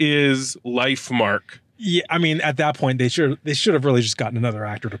 This is life mark. Yeah, I mean, at that point, they should have really just gotten another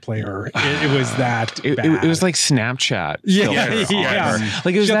actor to play her. It was that bad. It was like Snapchat. Yeah.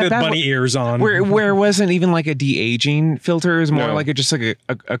 Like, it was that bunny ears on. Where it wasn't even like a de-aging filter. It was more like just like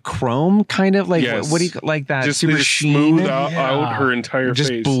a chrome kind of like, what do you like that? Just super sheen. Smooth out her entire just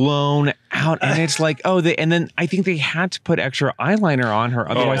face. Blown out. And it's like, and then I think they had to put extra eyeliner on her.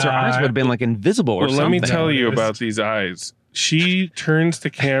 Otherwise her eyes would have been like invisible or something. Let me tell you about these eyes. She turns to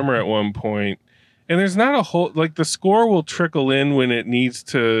camera at one point, and there's not a whole, like, the score will trickle in when it needs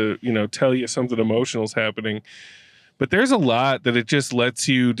to, tell you something emotional is happening. But there's a lot that it just lets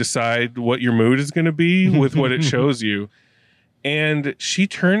you decide what your mood is going to be with what it shows you. And she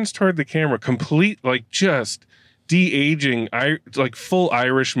turns toward the camera, complete, like, just de-aging, like full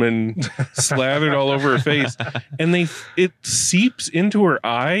Irishman slathered all over her face. And it seeps into her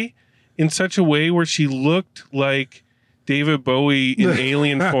eye in such a way where she looked like David Bowie in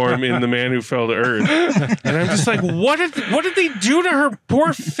alien form in The Man Who Fell to Earth. And I'm just like, what did they do to her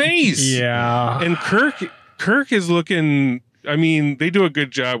poor face? Yeah. And Kirk is looking, I mean, they do a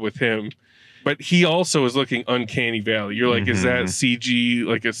good job with him, but he also is looking uncanny valley. You're like, is that CG,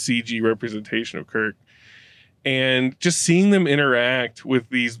 like a CG representation of Kirk? And just seeing them interact with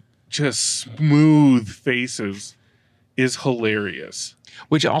these just smooth faces is hilarious.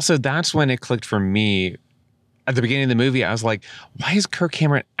 Which also, that's when it clicked for me. At the beginning of the movie, I was like, why is Kirk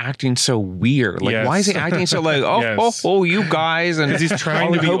Cameron acting so weird? Like, why is he acting so like, you guys? And he's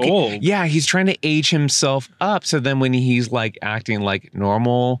trying to be old. Yeah, he's trying to age himself up. So then when he's like acting like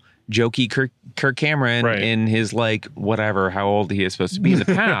normal, jokey Kirk Cameron in his like, whatever, how old he is supposed to be in the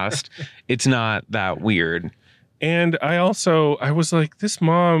past, it's not that weird. And I was like, this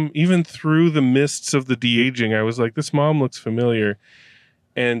mom, even through the mists of the de-aging, I was like, this mom looks familiar.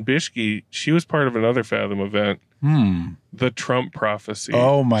 And Bishki, she was part of another Fathom event, the Trump Prophecy.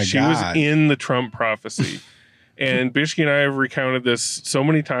 Oh my God. She was in the Trump Prophecy. And Bishki and I have recounted this so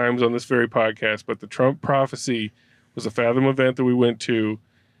many times on this very podcast, but the Trump Prophecy was a Fathom event that we went to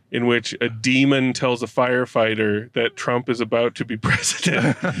in which a demon tells a firefighter that Trump is about to be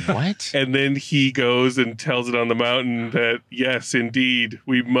president. What? And then he goes and tells it on the mountain that, yes, indeed,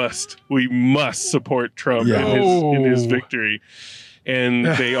 we must support Trump in his victory. And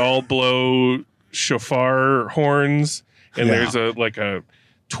they all blow shofar horns, and there's a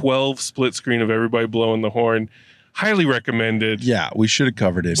 12 split screen of everybody blowing the horn. Highly recommended. Yeah, we should have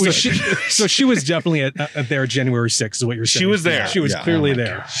covered it. So she was definitely at there January 6th is what you're saying. She was there. She was clearly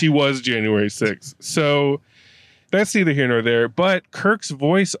there. She was January 6th. So that's neither here nor there. But Kirk's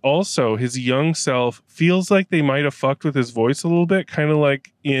voice also, his young self, feels like they might have fucked with his voice a little bit, kind of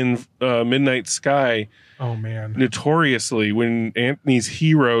like in Midnight Sky. Oh, man. Notoriously, when Anthony's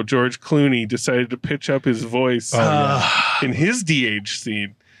hero, George Clooney, decided to pitch up his voice in his de-age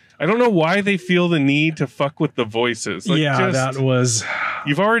scene. I don't know why they feel the need to fuck with the voices. Like, that was...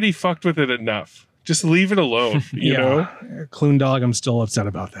 You've already fucked with it enough. Just leave it alone, you know? Clune Dog, I'm still upset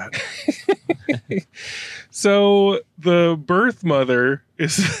about that. So the birth mother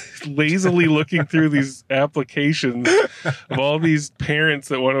is lazily looking through these applications of all these parents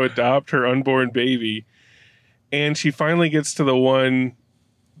that want to adopt her unborn baby. And she finally gets to the one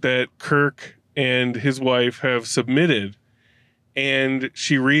that Kirk and his wife have submitted. And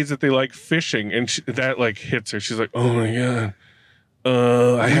she reads that they like fishing, and that like hits her. She's like, "Oh my God.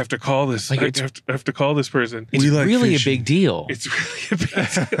 I have to call this. Like, I have to call this person." It's We like really fishing. a big deal. It's really a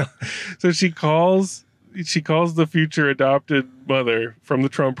big deal. So she calls the future adopted mother from the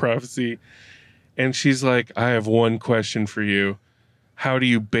Trump prophecy, and she's like, "I have one question for you. How do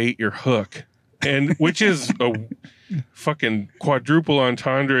you bait your hook?" And which is a fucking quadruple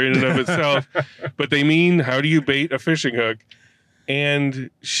entendre in and of itself, but they mean, how do you bait a fishing hook? And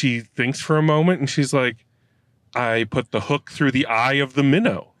she thinks for a moment, and she's like, "I put the hook through the eye of the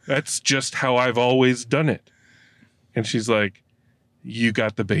minnow. That's just how I've always done it." And she's like, "You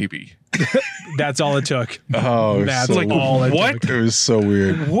got the baby." That's all it took. Oh, That's so like weird. all it What? took. It was so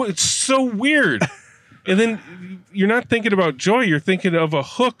weird. It's so weird. And then you're not thinking about joy. You're thinking of a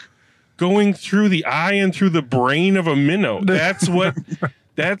hook going through the eye and through the brain of a minnow. That's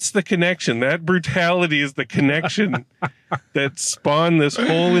the connection. That brutality is the connection that spawned this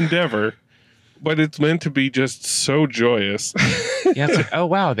whole endeavor. But it's meant to be just so joyous. Yeah, it's like, oh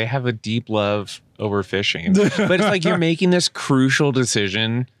wow, they have a deep love over fishing. But it's like you're making this crucial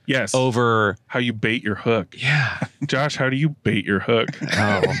decision Yes. over How you bait your hook. yeah. Josh, how do you bait your hook?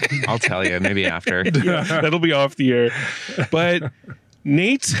 Oh, I'll tell you maybe after. That'll be off the air. But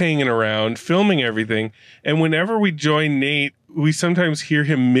Nate's hanging around, filming everything. And whenever we join Nate, we sometimes hear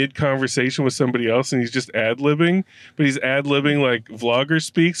him mid-conversation with somebody else, and he's just ad-libbing. But he's ad-libbing like vlogger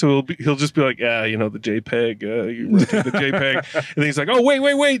speak. So he'll just be like, "Yeah, you know, the JPEG. You rotate the JPEG." And then he's like, "Oh,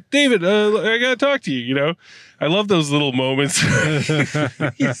 wait, David, I got to talk to you," you know? I love those little moments.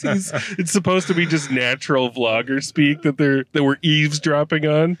 It's supposed to be just natural vlogger speak that we're eavesdropping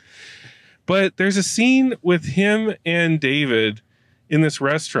on. But there's a scene with him and David in this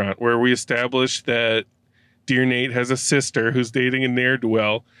restaurant where we established that Dear Nate has a sister who's dating a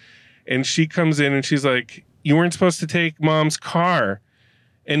ne'er-do-well, and she comes in and she's like, "You weren't supposed to take Mom's car."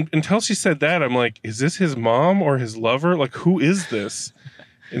 And until she said that, I'm like, is this his mom or his lover? Like, who is this?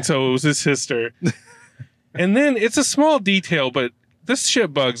 And so it was his sister. And then it's a small detail, but this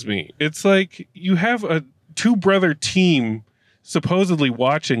shit bugs me. It's like you have a two-brother team supposedly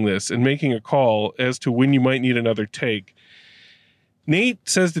watching this and making a call as to when you might need another take. Nate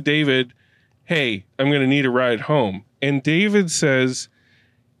says to David, "Hey, I'm going to need a ride home." And David says,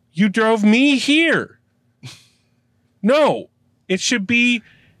 "You drove me here." No, it should be,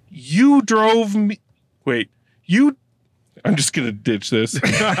 "You drove me." Wait, I'm just going to ditch this.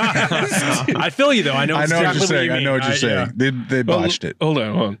 I feel you though. I know I know what exactly you're saying. you I mean. know what you're saying. They botched it. Hold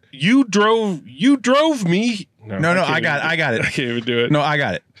on. You drove me. No, can't I got it. I can't even do it. No, I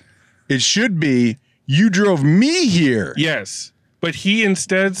got it. It should be, "You drove me here." Yes. But he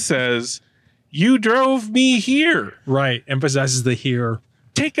instead says, "You drove me here." Right. Emphasizes the here.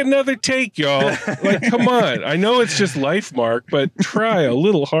 Take another take, y'all. Like, come on. I know it's just life mark, but try a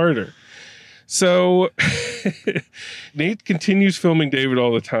little harder. So Nate continues filming David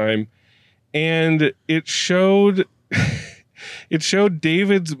all the time, and it showed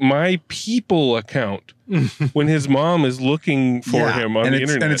David's My People account when his mom is looking for him on the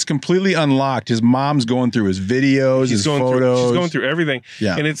internet. And it's completely unlocked. His mom's going through his videos, his photos. She's going through everything.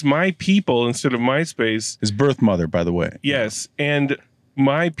 Yeah. And it's My People instead of MySpace. His birth mother, by the way. Yes. And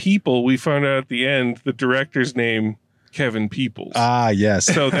My People, we found out at the end, the director's name, Kevin Peoples. Ah, yes.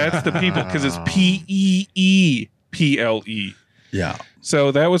 So that's the people, because it's Peeple. Yeah.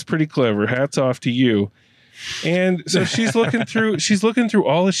 So that was pretty clever. Hats off to you. And so she's looking through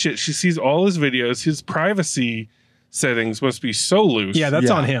all his shit. She sees all his videos. His privacy settings must be so loose. Yeah,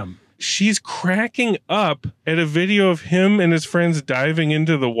 that's on him. She's cracking up at a video of him and his friends diving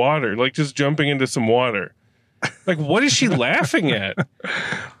into the water, like just jumping into some water. Like, what is she laughing at?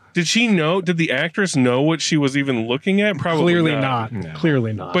 Did she know? Did the actress know what she was even looking at? Probably Clearly not. not.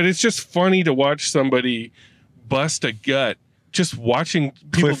 Clearly not. But it's just funny to watch somebody bust a gut just watching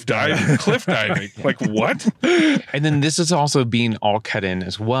people cliff diving. Like, what? And then this is also being all cut in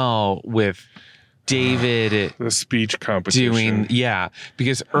as well with David the speech competition.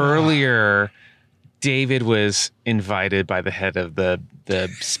 Because earlier David was invited by the head of the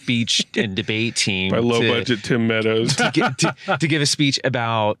speech and debate team by low budget Tim Meadows to give a speech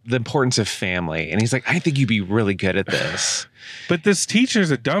about the importance of family. And he's like, "I think you'd be really good at this." But this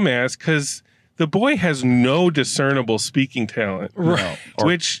teacher's a dumbass because the boy has no discernible speaking talent. Right.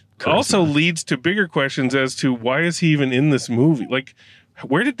 Which also leads to bigger questions as to why is he even in this movie? Like,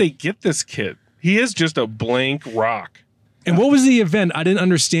 where did they get this kid? He is just a blank rock. And what was the event? I didn't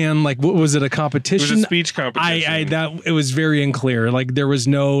understand. Like, what was it? A competition? It was a speech competition. It was very unclear. Like, there was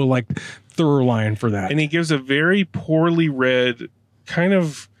no through line for that. And he gives a very poorly read, kind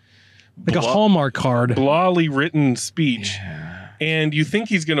of like a Hallmark card, blahly written speech. And you think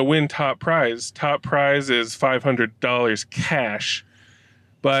he's going to win top prize. Top prize is $500 cash,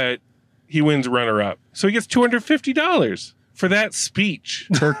 but he wins runner up. So he gets $250 for that speech.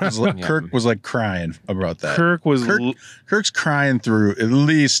 Kirk was like crying about that. Kirk's crying through at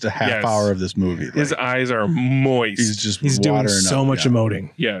least a half hour of this movie. His eyes are moist. He's doing so much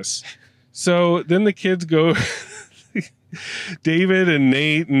emoting. Yes. So then the kids go. David and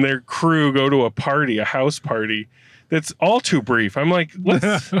Nate and their crew go to a house party. That's all too brief. I'm like,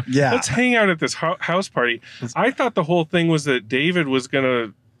 let's hang out at this house party. I thought the whole thing was that David was going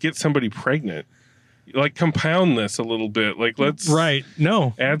to get somebody pregnant. Like, compound this a little bit. Like, let's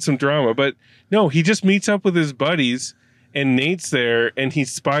add some drama. But no, he just meets up with his buddies, and Nate's there, and he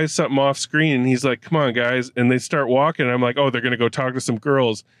spies something off screen, and he's like, come on, guys. And they start walking, and I'm like, oh, they're going to go talk to some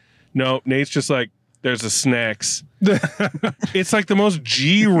girls. No, Nate's just like, there's a snacks. It's like the most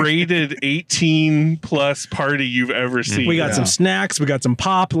G-rated 18-plus party you've ever seen. We got some snacks. We got some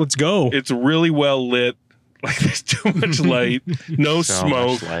pop. Let's go. It's really well lit. Like, there's too much light. No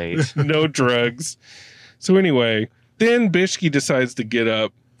smoke. No drugs. So anyway, then Bishke decides to get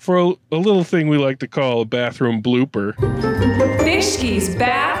up for a little thing we like to call a bathroom blooper. Bishke's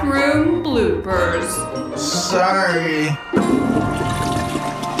bathroom bloopers. Sorry.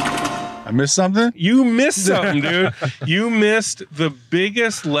 I missed something? You missed something, dude. You missed the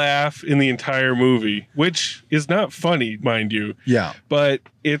biggest laugh in the entire movie, which is not funny, mind you. Yeah. But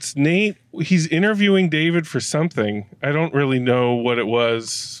it's Nate. He's interviewing David for something. I don't really know what it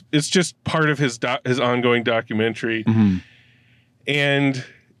was. It's just part of his ongoing documentary. Mm-hmm. And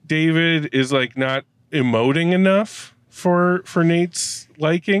David is like not emoting enough for Nate's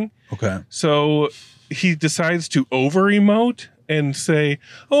liking. Okay. So he decides to over emote and say,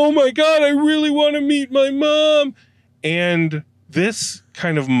 oh my God, I really want to meet my mom. And this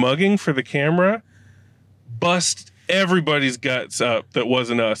kind of mugging for the camera bust everybody's guts up that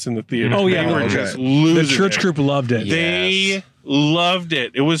wasn't us in the theater. Oh, yeah. They were just losing the church group loved it. They loved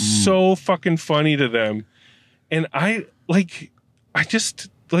it. It was so fucking funny to them. And I just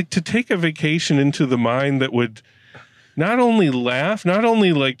like to take a vacation into the mind that would not only laugh, not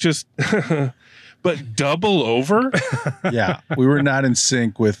only like just... but double over? Yeah. We were not in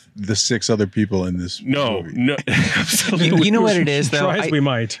sync with the 6 other people in this movie. No, absolutely. You know what it is, though? Try as we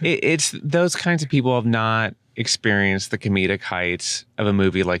might. It's those kinds of people have not experienced the comedic heights of a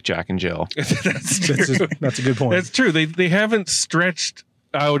movie like Jack and Jill. That's true. That's a good point. That's true. They haven't stretched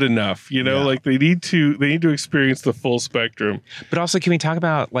out enough, like they need to experience the full spectrum. But also, can we talk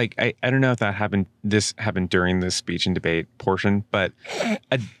about, like, I don't know if this happened during this speech and debate portion, but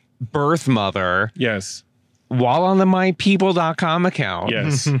a birth mother, yes, while on the mypeople.com account,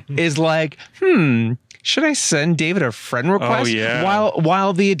 yes, is like, should I send David a friend request? Oh, yeah.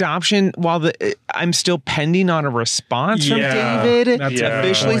 While I'm still pending on a response from David That's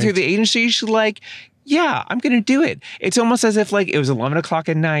officially through the agency. She's like, yeah, I'm going to do it. It's almost as if, like, it was 11 o'clock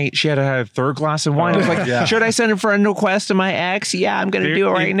at night. She had to have a third glass of wine. It was like, should I send a friend request to my ex? Yeah, I'm going to do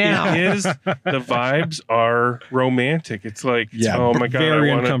it right now. The vibes are romantic. It's like, oh my God,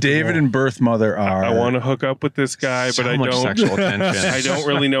 very I want to. David and birth mother are. I want to hook up with this guy, but I much don't. Sexual tension. I don't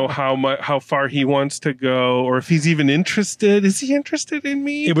really know how far he wants to go, or if he's even interested. Is he interested in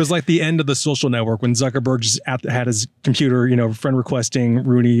me? It was like the end of the Social Network when Zuckerberg just had his computer, friend requesting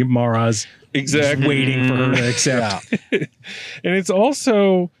Rooney Mara's. Exactly. Waiting for her to accept. And it's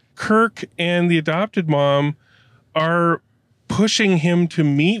also Kirk and the adopted mom are pushing him to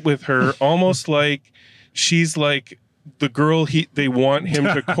meet with her almost like she's like the girl they want him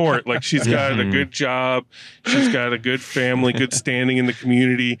to court. Like, she's got a good job. She's got a good family, good standing in the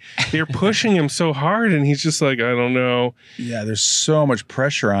community. They're pushing him so hard, and he's just like, I don't know. Yeah, there's so much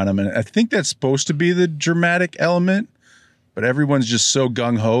pressure on him. And I think that's supposed to be the dramatic element. But everyone's just so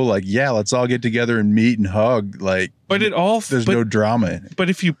gung-ho, like, yeah, let's all get together and meet and hug. Like, but there's no drama in it. But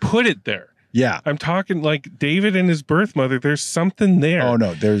if you put it there, I'm talking like David and his birth mother, there's something there. Oh,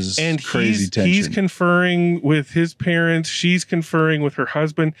 no, there's crazy tension. He's conferring with his parents. She's conferring with her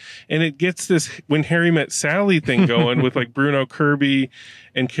husband. And it gets this When Harry Met Sally thing going with like Bruno Kirby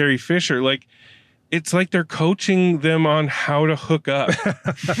and Carrie Fisher. Like, it's like they're coaching them on how to hook up.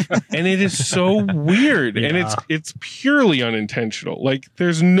 And it is so weird. Yeah. And it's purely unintentional. Like,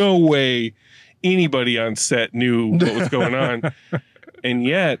 there's no way anybody on set knew what was going on. And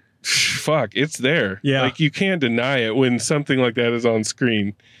yet fuck, it's there. Yeah. Like, you can't deny it when something like that is on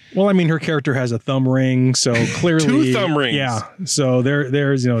screen. Well, I mean, her character has a thumb ring, so clearly 2 thumb rings. Yeah, so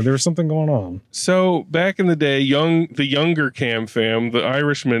there's something going on. So back in the day, the younger Cam fam, the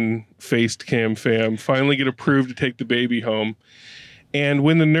Irishman-faced Cam fam, finally get approved to take the baby home. And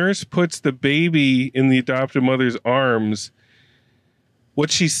when the nurse puts the baby in the adopted mother's arms,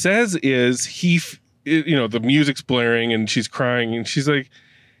 what she says is the music's blaring and she's crying and she's like,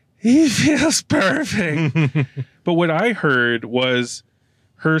 he feels perfect. But what I heard was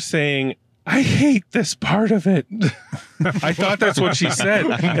her saying, I hate this part of it. I thought that's what she said.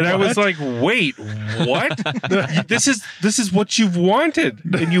 And I was like, wait, what? This is what you've wanted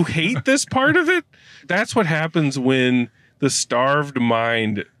and you hate this part of it? That's what happens when the starved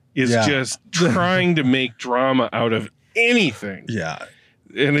mind is just trying to make drama out of anything. Yeah.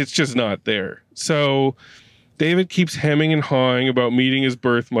 And it's just not there. So David keeps hemming and hawing about meeting his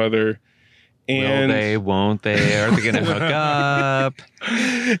birth mother. And will they, won't they? Are they going to hook up?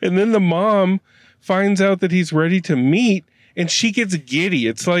 And then the mom finds out that he's ready to meet, and she gets giddy.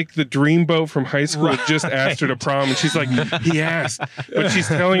 It's like the dreamboat from high school just asked her to prom, and she's like, he asked. But she's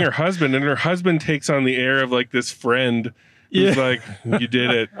telling her husband, and her husband takes on the air of like this friend who's like, you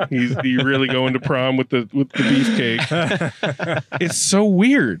did it. You really going to prom with the beefcake. It's so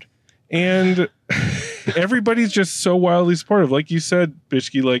weird. And everybody's just so wildly supportive. Like you said,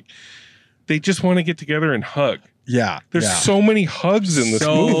 Bishki, like, they just want to get together and hug. Yeah. There's so many hugs in this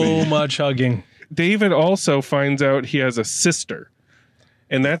movie. So much hugging. David also finds out he has a sister.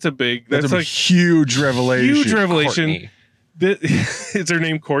 And that's a like huge revelation. Huge revelation. Courtney. Is her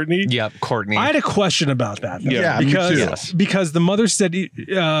name Courtney? Yep, Courtney. I had a question about that. Yeah, me because too. because the mother said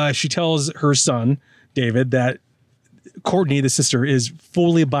she tells her son David that Courtney, the sister, is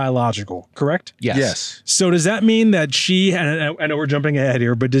fully biological, correct? Yes. So does that mean that she, and I know we're jumping ahead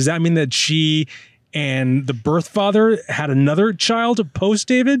here, but does that mean that she and the birth father had another child post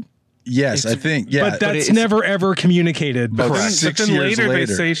David? Yes, I think. Yeah. But that's never ever communicated. But But 6 then years later they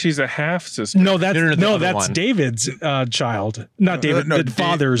later. say she's a half sister. No, that's No, the other that's one. David's child, not David, no, the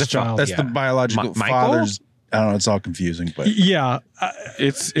father's child. That's the biological Michael? father's. I don't know. It's all confusing, but Yeah,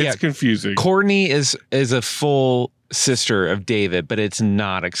 It's Yeah. confusing. Courtney is a full sister of David, but it's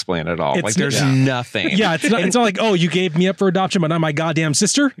not explained at all. It's- Like there's yeah. nothing. yeah. It's not like, oh, you gave me up for adoption, but not my goddamn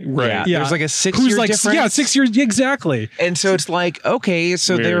sister. Right. Yeah. There's like a 6 Who's year like, difference. yeah, 6 years exactly. And so it's like, okay,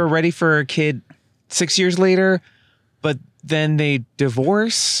 so they Weird. were ready for a kid 6 years later, but then they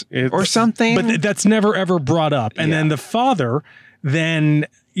divorce or It's- something. But that's never ever brought up. And Yeah. then the father then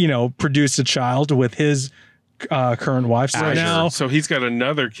produced a child with his current wife. So Azure. now, So he's got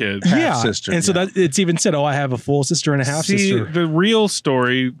another kid. yeah, sister, and so yeah. that it's even said, oh, I have a full sister and a half See, sister. the real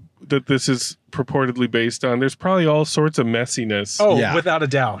story that this is purportedly based on, there's probably all sorts of messiness. Oh, Yeah. without a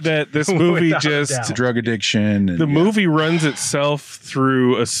doubt. That this movie Without a just doubt. drug addiction. And, the movie runs itself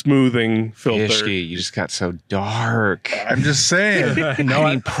through a smoothing filter. Ishki, you just got so dark. I'm just saying. I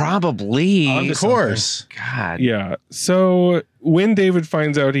mean, probably. Of course. God. Yeah. So when David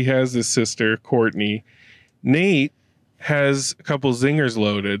finds out he has this sister, Courtney, Nate has a couple zingers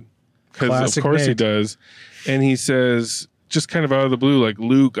loaded because of Classic course he Nate. does. And he says, just kind of out of the blue, like,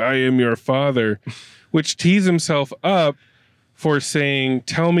 Luke, I am your father, which tees himself up for saying,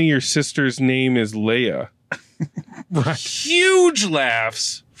 tell me your sister's name is Leia. Right. Huge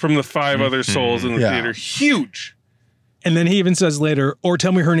laughs from the 5 other souls in the Yeah. theater. Huge. And then he even says later, or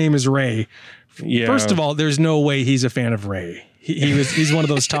tell me her name is Rey. Yeah. First of all, there's no way he's a fan of Rey. He's one of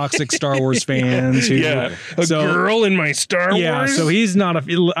those toxic Star Wars fans. Who, yeah, a girl in my Star Wars. Yeah, so he's not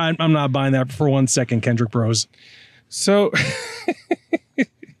a. I'm not buying that for 1 second, Kendrick Bros. So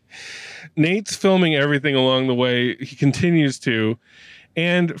Nate's filming everything along the way. He continues to.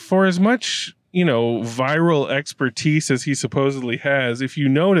 And for as much, viral expertise as he supposedly has, if you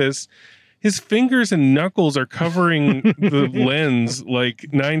notice, his fingers and knuckles are covering the lens like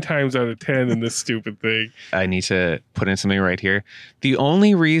 9 times out of 10 in this stupid thing. I need to put in something right here. The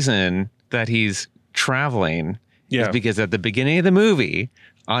only reason that he's traveling is because at the beginning of the movie,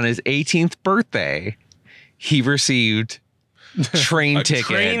 on his 18th birthday, he received train tickets.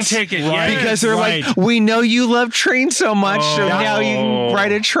 Train ticket, Right. yes. Because they're Right. like, we know you love trains so much, so Oh. now you can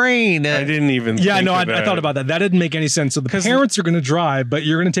ride a train. I didn't even Yeah, think no, of I thought about that. That didn't make any sense. So the 'Cause- parents are going to drive, but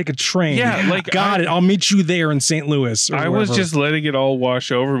you're going to take a train. Yeah, like, got it. I'll meet you there in St. Louis. or I was wherever. just letting it all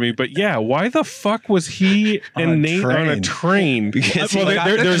wash over me. But yeah, why the fuck was he On a and Nate on a train. train? Because Well, he got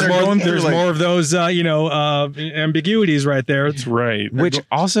the there's they're more. going through, There's like- more of those, ambiguities right there. That's right. Which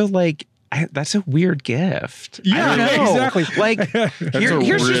also, like, that's a weird gift. Yeah, I don't know. exactly. Like, here's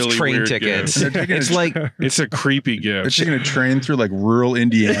really just train weird tickets. gift. It's like, It's a creepy They're gift. taking a train through like rural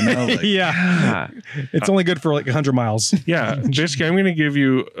Indiana. Like, yeah. It's only good for like 100 miles. Yeah, Bishki, I'm going to give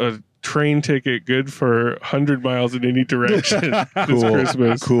you a train ticket good for 100 miles in any direction this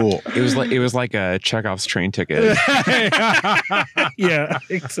Christmas. Cool. it was like a Chekhov's train ticket. Yeah,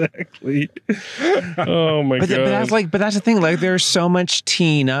 exactly. Oh my But god. that's the thing. Like, there's so much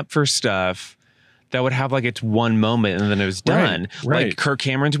teeing up for stuff that would have like its one moment and then it was done. right. Like Kirk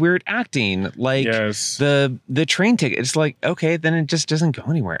Cameron's weird acting. Like Yes. the train ticket. It's like, okay, then it just doesn't go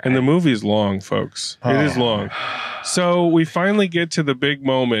anywhere. And the movie's long, folks. It is long. So we finally get to the big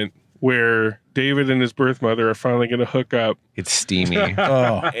moment where David and his birth mother are finally going to hook up. It's steamy.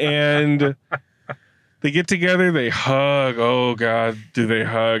 And they get together, they hug. Oh God, do they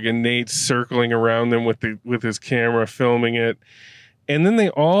hug? And Nate's circling around them with his camera, filming it. And then they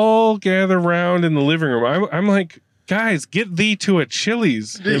all gather around in the living room. I'm like, guys, get thee to a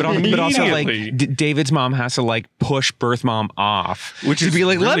Chili's. But also, like, immediately. David's mom has to like push birth mom off, Which to is be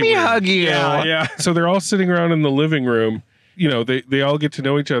like, let really me weird. hug you. Yeah. So they're all sitting around in the living room. You know, they all get to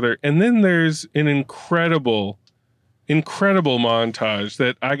know each other. And then there's an incredible montage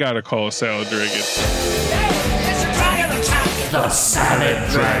that I got to call a salad dragon. The Salad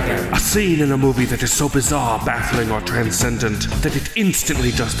Dragon. A scene in a movie that is so bizarre, baffling, or transcendent that it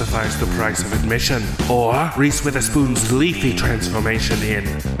instantly justifies the price of admission. Or Reese Witherspoon's leafy transformation in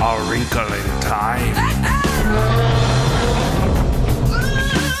A Wrinkle in Time.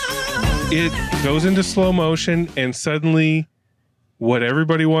 It goes into slow motion, and suddenly, what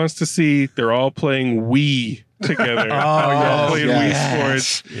everybody wants to see, they're all playing Wii together. Playing Wii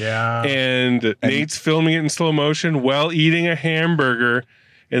Sports. Yeah. And Nate's filming it in slow motion while eating a hamburger,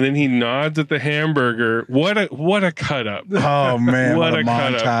 and then he nods at the hamburger. What a cut up! Oh man, what a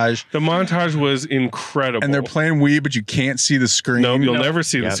cut up. montage. The montage was incredible. And they're playing Wii, but you can't see the screen. No, you'll never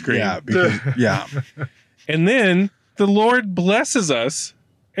see the screen. Yeah, because, yeah. And then the Lord blesses us,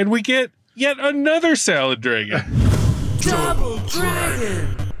 and we get yet another salad dragon. Double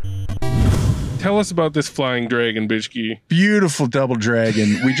Dragon. Tell us about this flying dragon, Bishki. Beautiful double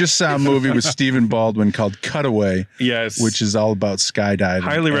dragon. We just saw a movie with Stephen Baldwin called Cutaway. Yes. Which is all about skydiving.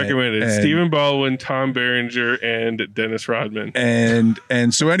 Highly And- recommended. and- Stephen Baldwin, Tom Berenger, and Dennis Rodman. And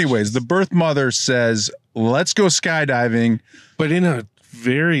so anyways, the birth mother says, let's go skydiving. But in a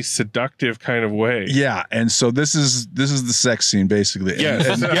very seductive kind of way. Yeah. And so this is the sex scene basically.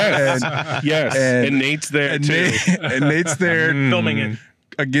 Yes. Yes. And Nate's there and too. and Nate's there Filming it.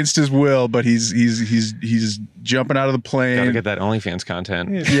 against his will, but he's jumping out of the plane. Gotta get that OnlyFans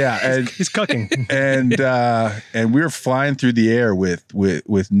content. Yeah, and He's cooking. and we were flying through the air with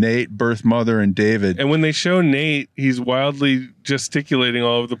Nate, birth mother, and David. And when they show Nate, he's wildly gesticulating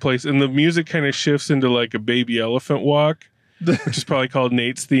all over the place. And the music kind of shifts into like a baby elephant walk, which is probably called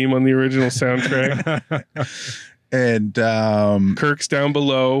Nate's theme on the original soundtrack. And Kirk's down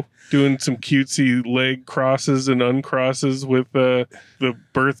below doing some cutesy leg crosses and uncrosses with the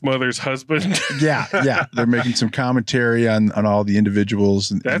birth mother's husband. yeah, they're making some commentary on all the individuals.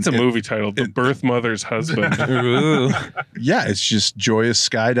 That's a movie title, The Birth Mother's Husband. Ooh. Yeah, it's just joyous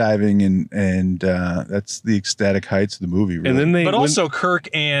skydiving, and that's the ecstatic heights of the movie. Really. And then they But also Kirk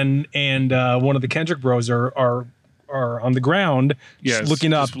and one of the Kendrick bros are on the ground, just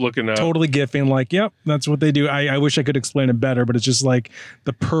looking up, totally gifting. Like, yep, that's what they do. I wish I could explain it better, but it's just like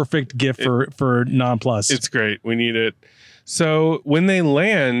the perfect gift for non-plus. It's great. We need it. So when they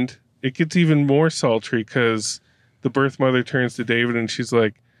land, it gets even more sultry because the birth mother turns to David and she's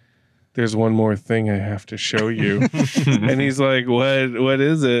like, "There's one more thing I have to show you." And he's like, "What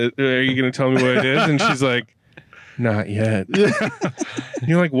is it? Are you going to tell me what it is?" And she's like, "Not yet." And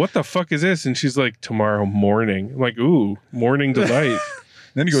you're like, "What the fuck is this?" And she's like, "Tomorrow morning." I'm like, ooh, morning delight.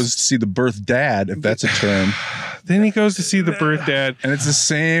 Then he goes to see the birth dad, if that's a term. Then he goes to see the birth dad. And it's the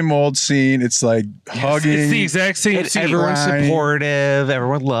same old scene. It's like hugging. It's the exact same scene. Everyone's Crying. supportive.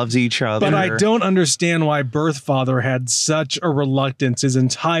 Everyone loves each other. But I don't understand why birth father had such a reluctance his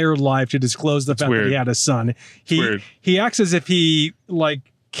entire life to disclose the fact that weird. he had a son. Weird. He acts as if he like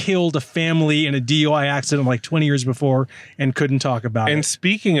killed a family in a DUI accident like 20 years before and couldn't talk about And it.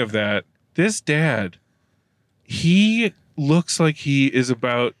 speaking of that, this dad, he looks like he is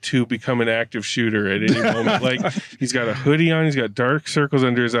about to become an active shooter at any moment. Like he's got a hoodie on, he's got dark circles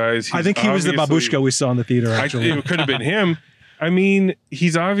under his eyes. I think he was the obviously- babushka we saw in the theater, actually. It could have been him. I mean,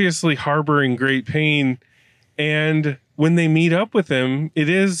 he's obviously harboring great pain. And when they meet up with him, it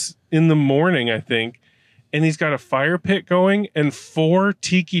is in the morning, I think. And he's got a fire pit going and 4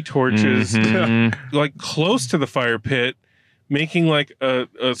 tiki torches, like close to the fire pit, making like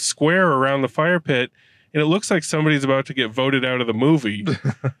a square around the fire pit. And it looks like somebody's about to get voted out of the movie.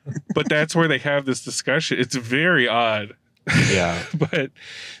 But that's where they have this discussion. It's very odd. Yeah. But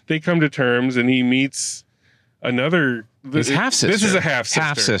they come to terms and he meets another his half sister. This is a half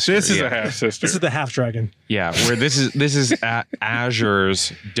sister. This is a half sister. This is the half dragon. Yeah, where this is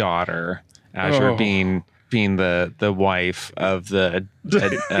Azure's daughter. Azure being the wife of the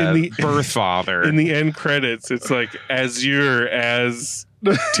birth father. In the end credits, it's like Azure as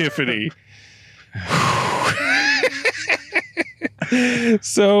Tiffany.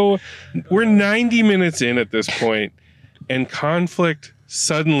 So we're 90 minutes in at this point, and conflict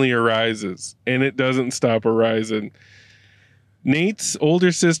suddenly arises, and it doesn't stop arising. Nate's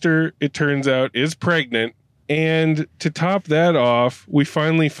older sister, it turns out, is pregnant. And to top that off, we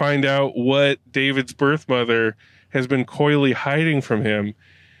finally find out what David's birth mother has been coyly hiding from him.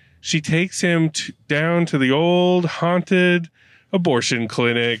 She takes him down to the old haunted abortion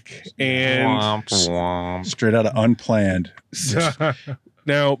clinic and womp, womp. Straight out of Unplanned.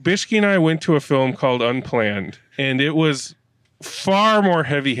 Now, Bishke and I went to a film called Unplanned, and it was far more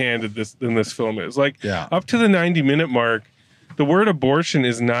heavy-handed than this film is. Like, up to the 90-minute mark, the word abortion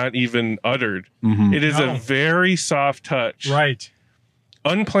is not even uttered. Mm-hmm. It is a very soft touch. Right.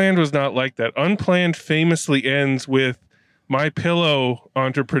 Unplanned was not like that. Unplanned famously ends with My Pillow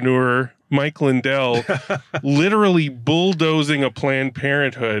entrepreneur Mike Lindell literally bulldozing a Planned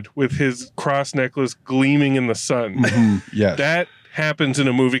Parenthood with his cross necklace gleaming in the sun. Mm-hmm. Yes. That happens in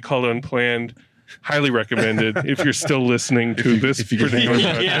a movie called Unplanned. Highly recommended if you're still listening to this particular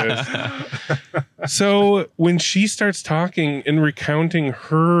podcast. So when she starts talking and recounting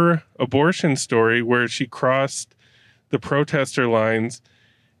her abortion story where she crossed the protester lines,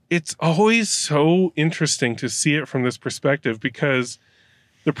 it's always so interesting to see it from this perspective, because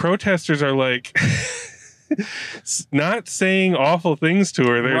the protesters are like not saying awful things to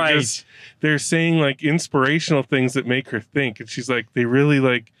her. They're they're saying like inspirational things that make her think. And she's like,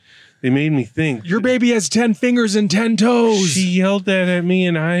 they made me think. Your baby has 10 fingers and 10 toes. She yelled that at me,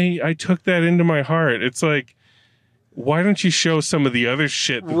 and I took that into my heart. It's like, why don't you show some of the other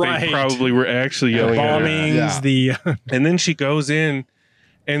shit that they probably were actually yelling at her? Bombings, and then she goes in,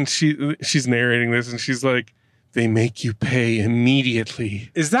 and she's narrating this, and she's like, they make you pay immediately.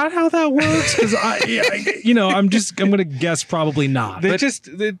 Is that how that works? Because I'm going to guess probably not.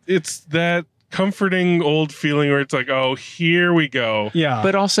 It's that comforting old feeling where it's like, oh, here we go. Yeah.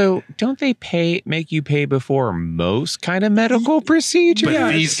 But also, don't they make you pay before most kind of medical procedures?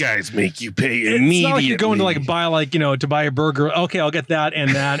 But these guys make you pay immediately. It's not like you're going to buy a burger. Okay, I'll get that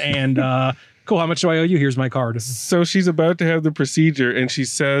and cool. How much do I owe you? Here's my card. So she's about to have the procedure, and she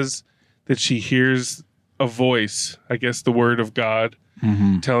says that she hears a voice, I guess the word of God,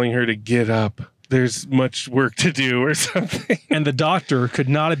 telling her to get up. There's much work to do or something. And the doctor could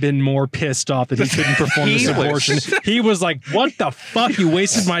not have been more pissed off that he couldn't perform this abortion. He was like, what the fuck? You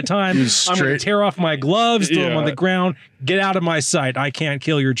wasted my time. I'm going to tear off my gloves, throw them on the ground. Get out of my sight. I can't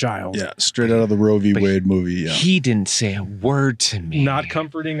kill your child. Yeah, straight out of the Roe v. Wade movie. Yeah. He didn't say a word to me. Not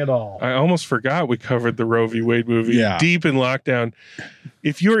comforting at all. I almost forgot we covered the Roe v. Wade movie deep in lockdown.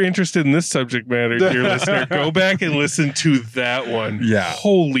 If you're interested in this subject matter, dear listener, go back and listen to that one. Yeah.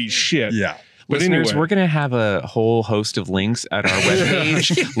 Holy shit. Yeah. But listeners, anyway. we're going to have a whole host of links at our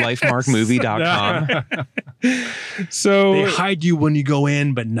webpage, lifemarkmovie.com. So they hide you when you go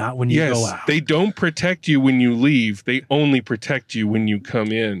in, but not when you go out. They don't protect you when you leave. They only protect you when you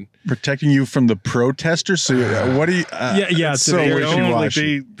come in. Protecting you from the protesters. So what do you? It's so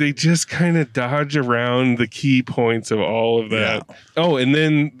wishy-washy. They just kind of dodge around the key points of all of that. Yeah. Oh, and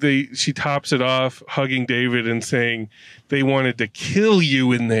then she tops it off, hugging David and saying they wanted to kill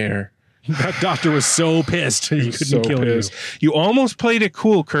you in there. That doctor was so pissed he couldn't kill you. You almost played it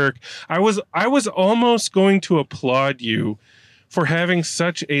cool, Kirk. I was almost going to applaud you for having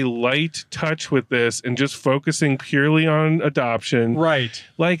such a light touch with this and just focusing purely on adoption. Right.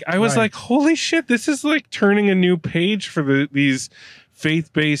 Like I was like, holy shit, this is like turning a new page for these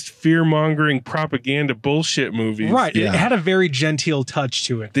faith-based, fear-mongering propaganda bullshit movies. Right. Yeah. It had a very genteel touch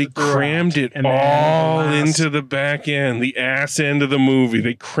to it. They crammed it all into the back end, the ass end of the movie.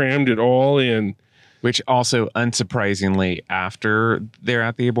 They crammed it all in. Which also, unsurprisingly, after they're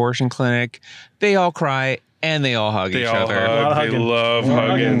at the abortion clinic, they all cry and they all hug each other. They love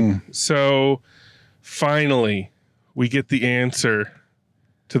hugging. So finally, we get the answer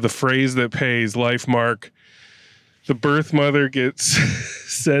to the phrase that pays, Life Mark. The birth mother gets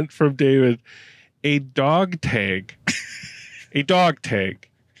sent from David a dog tag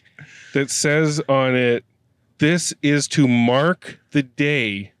that says on it, "This is to mark the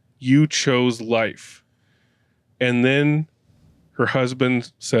day you chose life." And then her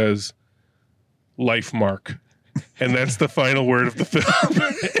husband says, "Life mark." And that's the final word of the film.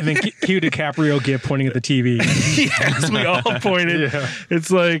 And then cue DiCaprio gif pointing at the TV. Yes, we all pointed. Yeah.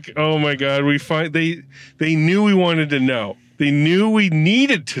 It's like, oh my God, they knew we wanted to know. They knew we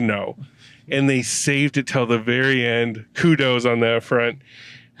needed to know. And they saved it till the very end. Kudos on that front.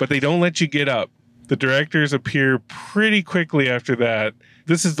 But they don't let you get up. The directors appear pretty quickly after that.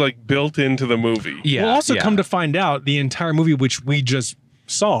 This is like built into the movie. Yeah. We'll also come to find out the entire movie, which we just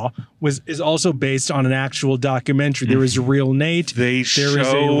saw, is also based on an actual documentary. There is a real Nate. There is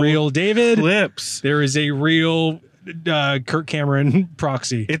a real David. Clips. There is a real Kirk Cameron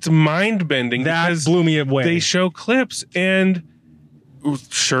proxy. It's mind bending. That blew me away. They show clips, and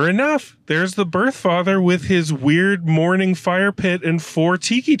sure enough, there's the birth father with his weird morning fire pit and 4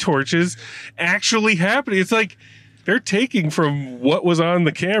 tiki torches actually happening. It's like they're taking from what was on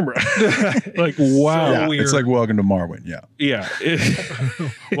the camera. Like, wow. Yeah, it's like Welcome to Marwin. Yeah. Yeah.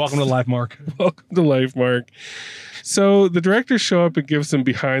 Welcome to Life Mark. Welcome to Life Mark. So the directors show up and give some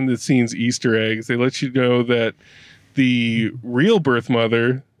behind the scenes Easter eggs. They let you know that the real birth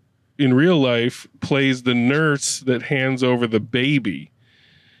mother in real life plays the nurse that hands over the baby.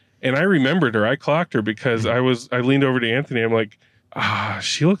 And I remembered her. I clocked her because I leaned over to Anthony. I'm like,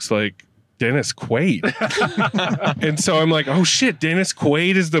 she looks like Dennis Quaid. And so I'm like, oh shit, Dennis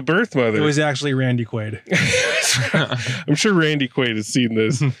Quaid is the birth mother. It was actually Randy Quaid. I'm sure Randy Quaid has seen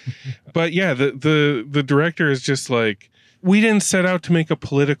this. But yeah, the director is just like, we didn't set out to make a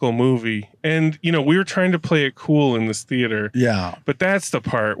political movie. And, we were trying to play it cool in this theater. Yeah. But that's the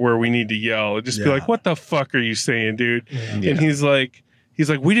part where we need to yell and just be like, what the fuck are you saying, dude? Yeah. And he's like,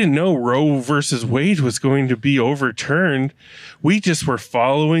 we didn't know Roe versus Wade was going to be overturned. We just were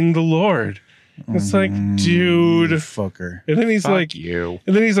following the Lord. It's like, dude. Fucker. And then he's Fuck like, you.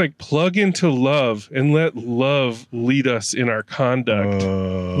 And then he's like, plug into love and let love lead us in our conduct.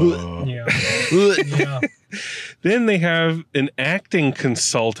 Yeah. Then they have an acting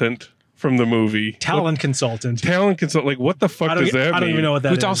consultant from the movie. Talent consultant. Like, what the fuck does that mean? I don't even know what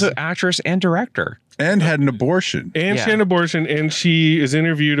that is. Who's also actress and director. And had an abortion. And she had an abortion, and she is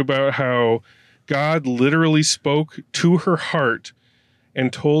interviewed about how God literally spoke to her heart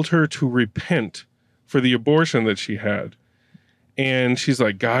and told her to repent for the abortion that she had. And she's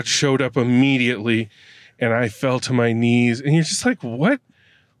like, God showed up immediately, and I fell to my knees. And you're just like, what?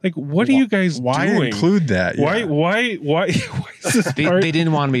 Like, what are you guys doing? Why include that? Yeah. Why is this they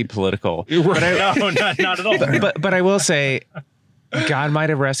didn't want to be political. But no, not at all. But I will say, God might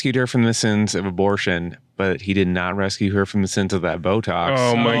have rescued her from the sins of abortion, but he did not rescue her from the sins of that Botox.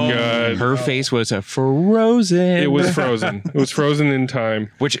 Oh my God. Her face was frozen. It was frozen. It was frozen in time.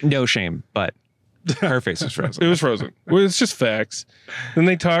 Which, no shame, but her face was frozen. It was frozen. Well, it's just facts. Then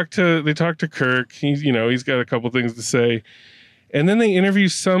they talk to Kirk. He's got a couple things to say. And then they interview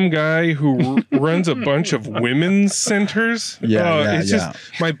some guy who runs a bunch of women's centers. Just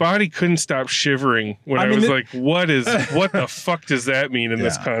my body couldn't stop shivering when I was like, what the fuck does that mean in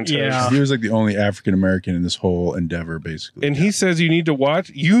this context? Yeah. He was like the only African American in this whole endeavor, basically. And he says you need to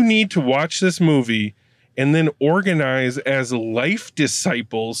watch this movie and then organize as life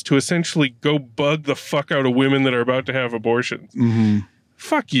disciples to essentially go bug the fuck out of women that are about to have abortions. Mm-hmm.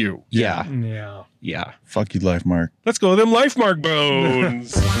 Fuck you. Yeah. Fuck you, Life Mark. Let's go them Life Mark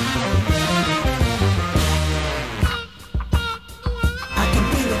bones.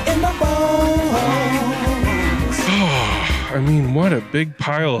 I mean, what a big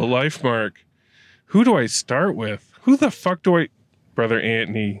pile of Life Mark. Who do I start with? Who the fuck do I... Brother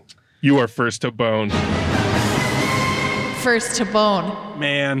Anthony, you are first to bone. First to bone.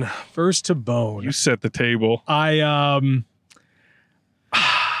 Man, first to bone. You set the table. I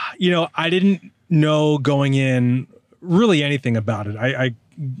didn't know going in really anything about it. I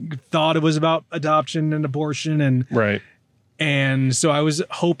thought it was about adoption and abortion and right. And so I was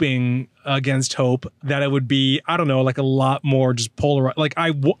hoping against hope that it would be, I don't know, like a lot more just polarized. Like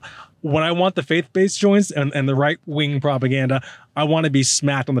when I want the faith-based joints and the right-wing propaganda, I want to be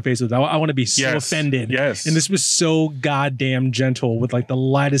smacked on the face with it. I want to be so offended. Yes. And this was so goddamn gentle with like the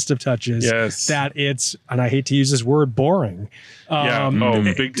lightest of touches that it's, and I hate to use this word, boring.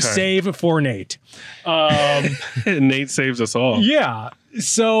 Big time. Save for Nate. Nate saves us all. Yeah.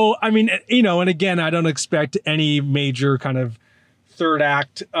 So, I mean, and again, I don't expect any major kind of third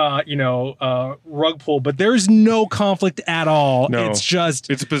act, rug pull, but there's no conflict at all. No,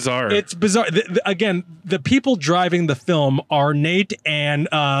 it's bizarre. It's bizarre. Again, the people driving the film are Nate and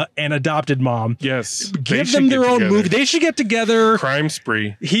an adopted mom. Yes. Give them their own movie. They should get together. Crime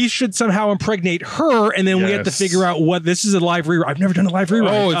spree. He should somehow impregnate her, and then we have to figure out what this is a live rewrite. I've never done a live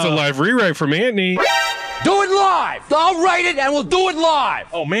rewrite. Oh, it's a live rewrite from Anthony. Do it live. I'll write it and we'll do it live.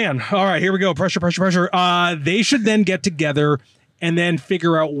 Oh man. All right, here we go. Pressure. They should then get together and then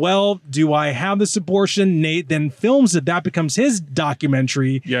figure out, well, do I have this abortion? Nate then films it. That becomes his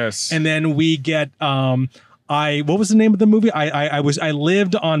documentary. Yes. And then we get what was the name of the movie? I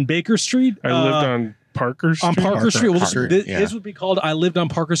lived on Baker Street. I lived on Parker Street. On Parker Street. Well, his would be called I Lived on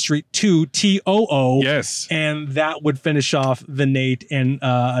Parker Street 2, TOO. Yes. And that would finish off the Nate and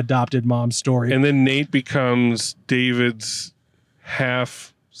adopted mom story. And then Nate becomes David's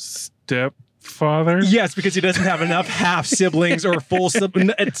half stepfather. Yes, because he doesn't have enough half siblings or full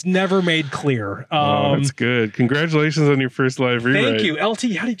siblings. It's never made clear. That's good. Congratulations on your first live rewrite. Thank you,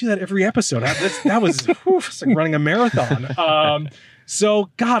 LT. How do you do that every episode? That was it's like running a marathon. So,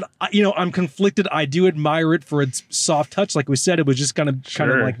 God, I'm conflicted. I do admire it for its soft touch. Like we said, it was just kind of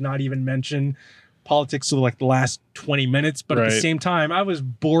like not even mention politics for like the last 20 minutes. But at the same time, I was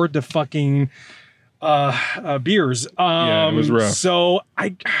bored to fucking beers. Yeah, it was rough. So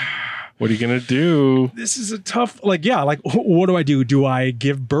what are you going to do? This is a tough, what do I do? Do I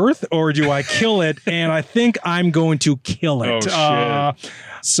give birth or do I kill it? And I think I'm going to kill it. Oh, shit.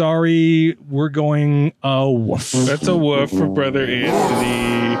 Sorry, we're going woof. That's a woof for Brother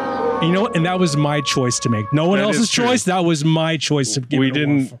Anthony. You know what? And that was my choice to make. No one else's choice. That was my choice to give we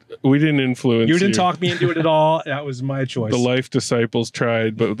didn't influence you. You didn't talk me into it at all. That was my choice. The Life Disciples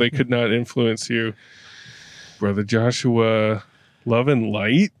tried, but they could not influence you. Brother Joshua, love and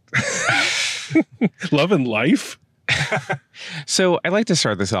light? Love and life? So I'd like to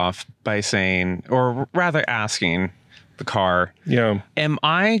start this off by saying, or rather asking the car, am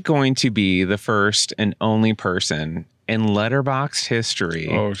I going to be the first and only person in Letterboxd history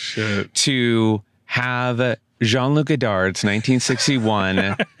to have Jean-Luc Godard's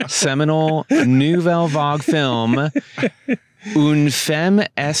 1961 seminal Nouvelle Vague film Une femme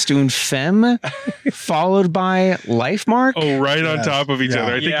est une femme, followed by Life Mark? Oh, right on top of each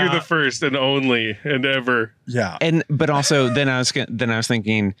other. I think you're the first and only and ever. Yeah. But also then I was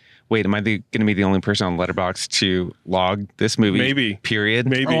thinking, wait, am I going to be the only person on Letterboxd to log this movie? Maybe. Period.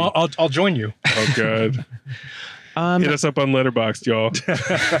 Maybe. Oh, I'll join you. Oh, God. Hit us up on Letterboxd, y'all.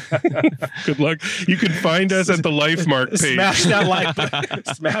 Good luck. You can find us at the Life Mark page. Smash that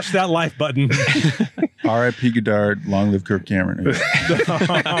like button. R.I.P. Godard. Long live Kirk Cameron.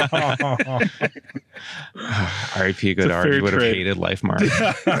 R.I.P. Godard. You would have hated Life Mark.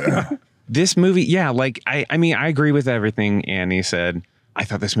 This movie, I mean, I agree with everything Annie said. I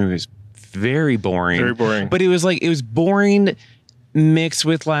thought this movie was very boring. Very boring. But it was boring mixed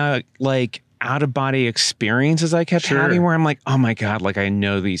with like out of body experiences I kept having where I'm like, oh my God, like I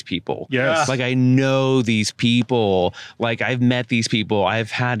know these people. Yes. Like I know these people. Like I've met these people.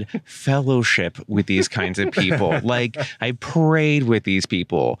 I've had fellowship with these kinds of people. Like I prayed with these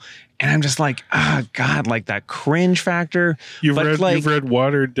people. And I'm just like, oh God, like that cringe factor. You've read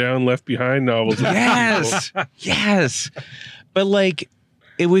watered down Left Behind novels. Yes. Yes. But like,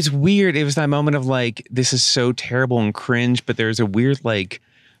 it was weird. It was that moment of like, this is so terrible and cringe, but there's a weird like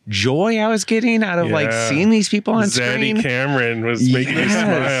joy I was getting out of like seeing these people on screen. Zaddy Cameron was making me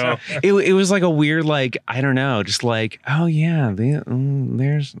smile. It was like a weird, like, I don't know, just like, oh yeah,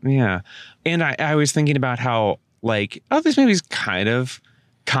 there's. And I was thinking about how like, oh, this movie's kind of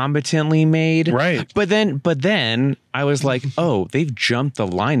competently made. Right. But then I was like, oh, they've jumped the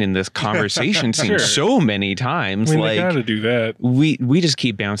line in this conversation scene so many times. I mean, like, they gotta do that. We just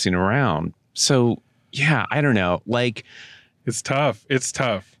keep bouncing around. So yeah, I don't know. Like, it's tough.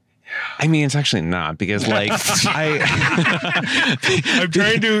 I mean, it's actually not because like I'm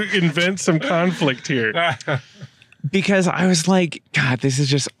trying to invent some conflict here. Because I was like, God, this is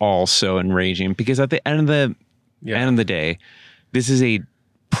just all so enraging. Because at the end of the day, this is a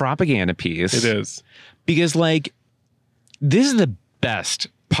propaganda piece. It is. Because like, this is the best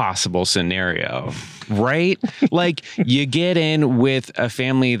possible scenario, right? Like you get in with a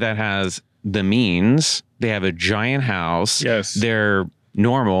family that has the means. They have a giant house. Yes. They're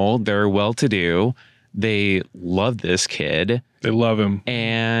normal. They're well-to-do. They love this kid. They love him.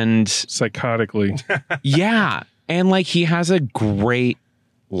 And psychotically. Yeah. And like he has a great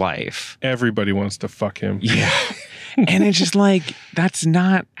life. Everybody wants to fuck him. Yeah. And it's just like, that's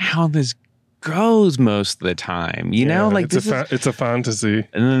not how this goes most of the time, you know, like it's a fantasy.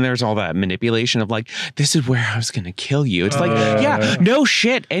 And then there's all that manipulation of like, this is where I was going to kill you. It's like, yeah, no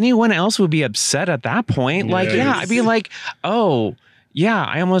shit. Anyone else would be upset at that point. Like, yeah, I'd be like, oh yeah,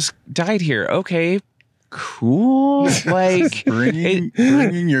 I almost died here. Okay, cool. Like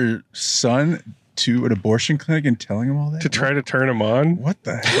bringing your son to an abortion clinic and telling him all that to try to turn him on. What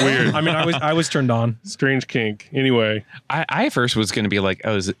the hell? Weird. I mean, I was turned on. Strange kink. Anyway, I at first was going to be like,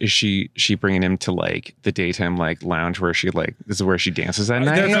 oh, is she bringing him to like the daytime like lounge where she like this is where she dances at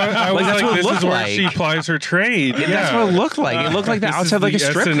night? That's what, I was that's like, what it this is looked where like. she plies her trade. Yeah. That's what it looked like. It looked like the This outside is like a the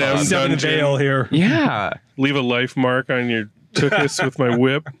strip S&M club. Seven dungeon. veil here. Yeah. Leave a life mark on your tuchus with my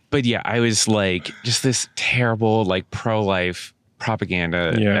whip. But yeah, I was like, just this terrible, like pro-life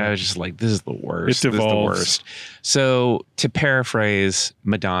propaganda. Yeah. I was just like, this is the worst. It This is the devolves. worst. So to paraphrase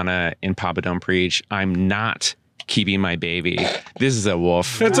Madonna in Papa Don't Preach, I'm not keeping my baby. This is a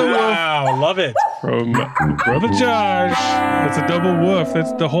wolf. That's a woof Wow, love it. from Brother Josh. That's a double woof.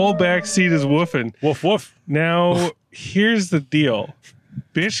 That's the whole back seat is woofing. Woof woof. Now, here's the deal.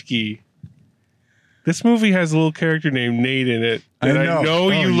 Bishki, this movie has a little character named Nate in it that I know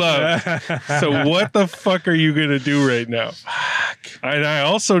you love. So what the fuck are you going to do right now? And I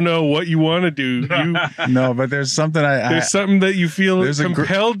also know what you want to do. No, but there's something There's something that you feel there's a gr-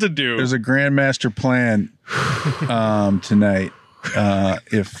 compelled to do. There's a grandmaster plan tonight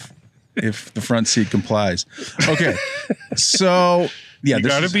if the front seat complies. Okay, so yeah, you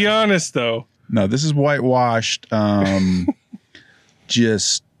got to be honest, though. No, this is whitewashed.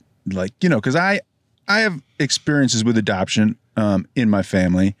 Just like, you know, because I have experiences with adoption in my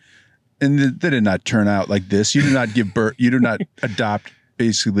family, and they did not turn out like this. You do not give birth. You do not adopt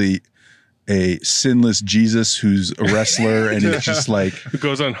basically a sinless Jesus who's a wrestler and is just like Who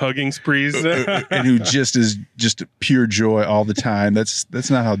goes on hugging sprees. and who just is just pure joy all the time. That's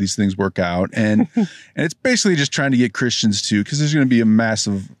not how these things work out. And it's basically just trying to get Christians to, because there's going to be a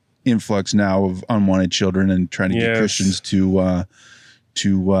massive influx now of unwanted children, and trying to get Christians to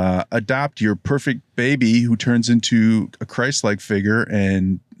adopt your perfect baby who turns into a Christ-like figure,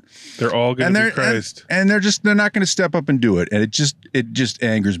 and they're all going to be Christ. And they're not going to step up and do it. And it just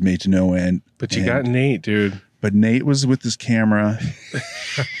angers me to no end. But you got Nate, dude. But Nate was with his camera.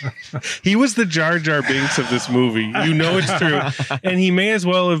 He was the Jar Jar Binks of this movie. You know it's true. And he may as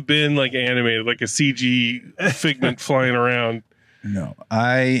well have been like animated, like a CG figment flying around. No,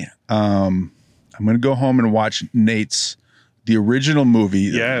 I'm going to go home and watch the original movie.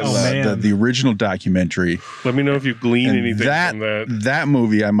 Yes. The original documentary. Let me know if you glean And anything from that. That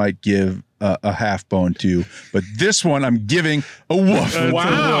movie I might give a half bone to, but this one I'm giving a woof. That's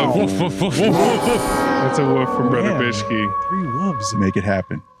Wow. a woof. Woof, woof, woof, woof. That's a woof from Brother Man. Bishki. 3 wolves. Make it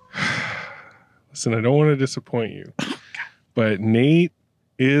happen. Listen, I don't want to disappoint you, but Nate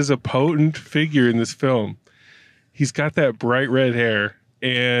is a potent figure in this film. He's got that bright red hair,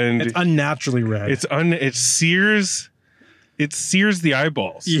 and It's unnaturally red. it sears the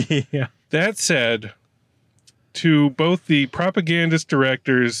eyeballs. Yeah. That said, to both the propagandist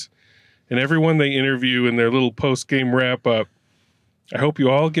directors and everyone they interview in their little post-game wrap-up, I hope you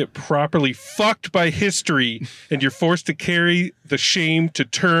all get properly fucked by history and you're forced to carry the shame to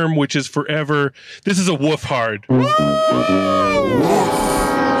term, which is forever. This is a woof hard.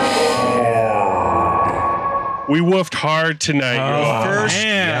 We woofed hard tonight. First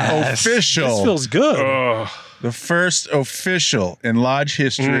official. This feels good. The first official in Lodge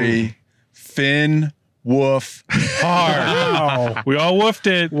history. Finn woof hard. Wow. We all woofed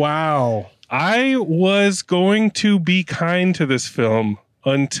it. Wow. I was going to be kind to this film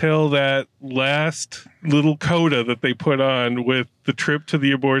until that last little coda that they put on with the trip to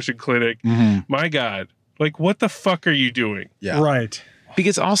the abortion clinic. My God, like, what the fuck are you doing? Yeah. Right.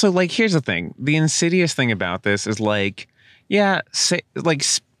 Because also, like, here's the thing. The insidious thing about this is, like, yeah,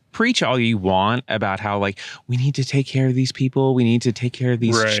 preach all you want about how, like, we need to take care of these people. We need to take care of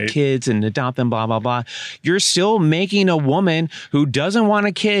these kids and adopt them, blah, blah, blah. You're still making a woman who doesn't want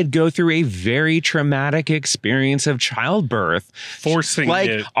a kid go through a very traumatic experience of childbirth. Forcing like,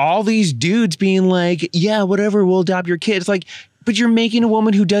 it. all these dudes being like, yeah, whatever, we'll adopt your kids. Like, but you're making a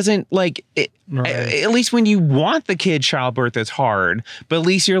woman who doesn't like it. Right. At least when you want the kid, childbirth is hard. But at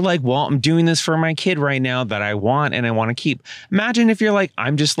least you're like, well, I'm doing this for my kid right now that I want and I want to keep. Imagine if you're like,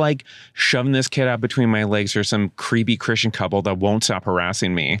 I'm just like shoving this kid out between my legs or some creepy Christian couple that won't stop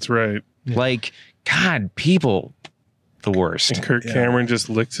harassing me. That's right. Like, God, people, the worst. And Kirk Cameron just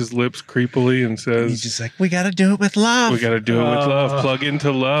licks his lips creepily and says, He's just like, we got to do it with love. we got to do it with love. Plug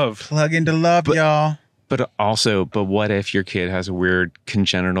into love. Plug into love, y'all. But what if your kid has a weird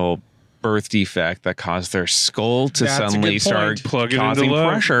congenital birth defect that caused their skull to That's a suddenly good start point. Plug it causing into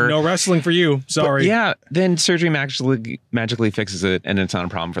love. pressure? No wrestling for you. Sorry. But yeah, then surgery magically fixes it, and it's not a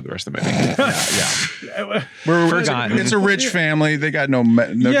problem for the rest of the movie. Forgotten. It's a rich family. They got no.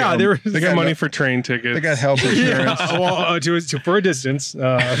 Yeah, They got money for train tickets. They got health insurance. Yeah. Well, for a distance,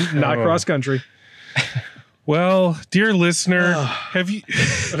 not cross country. Well, dear listener,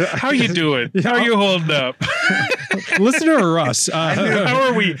 how you doing? How are you holding up? Listener or us? How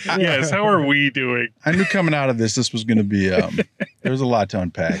are we? Yes, how are we doing? I knew coming out of this was going to be there was a lot to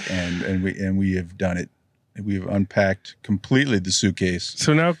unpack, and we have done it. We've unpacked completely the suitcase.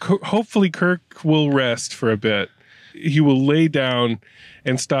 So now, hopefully, Kirk will rest for a bit. He will lay down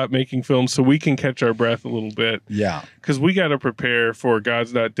and stop making films so we can catch our breath a little bit. Yeah, because we got to prepare for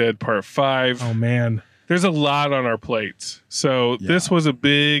God's Not Dead Part 5. Oh man. There's a lot on our plates. So this was a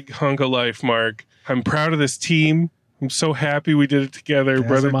big hunk of life, Mark. I'm proud of this team. I'm so happy we did it together. Yes,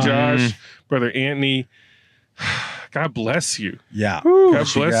 Brother Josh, Brother Anthony. God bless you. Yeah. God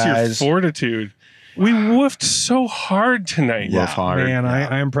bless your fortitude. We woofed so hard tonight. Yeah. hard. Man,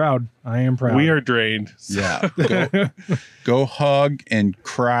 I am proud. I am proud. We are drained. Yeah. Go hug and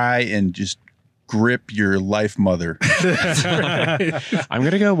cry and just grip your life mother. I'm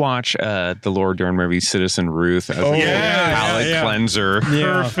gonna go watch the Laura Dern movie Citizen Ruth as a palate cleanser.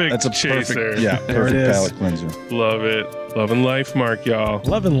 Yeah. Perfect. That's a chaser. perfect palate cleanser. Love it. Love and life, Mark, y'all.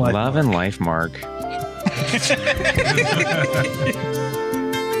 Love and life. Love and life, Mark.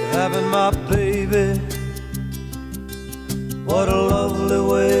 Having my baby, what a lovely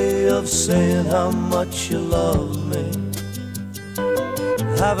way of saying how much you love me.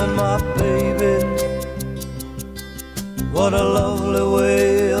 Having my baby, what a lovely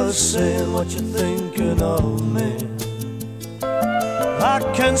way of saying what you're thinking of me. I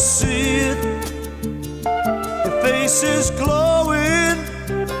can see it, your face is glowing.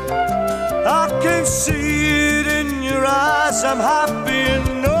 I can see it in your eyes. I'm happy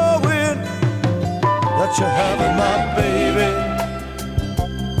in knowing that you're having my baby.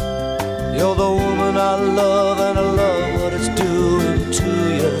 You're the woman I love, and I love what it's doing to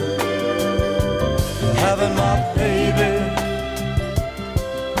you. Having my baby.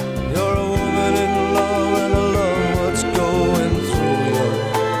 You're a woman in love, and I love what's going through you.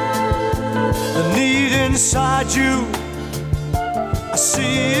 The need inside you, I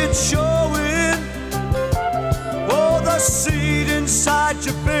see it showing. Oh, the seed inside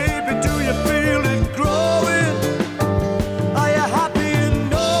you, baby, do you feel it growing? Are you happy in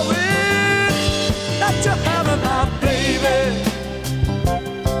knowing that you're having my baby?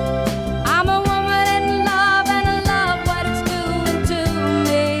 I'm a woman in love, and I love what it's doing to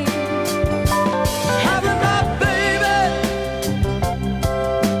me. Having my baby.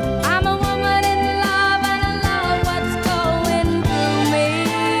 I'm a woman in love, and I love what's going through me.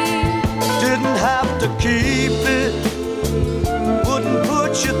 Didn't have to keep it, wouldn't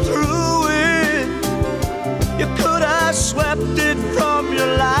put you through it. You could have swept it from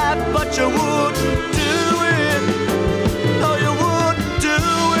your life, but you wouldn't do it. No, you wouldn't do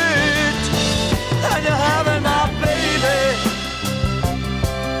it. And you're having my baby.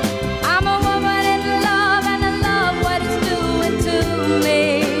 I'm a woman in love, and I love what it's doing to me.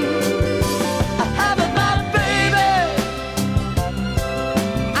 Having my baby.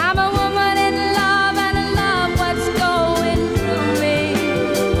 I'm a woman in love, and I love what's going through me.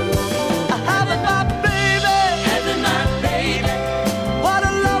 Having my baby. Having my baby. What a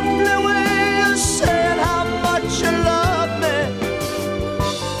lovely way of saying how much you love me.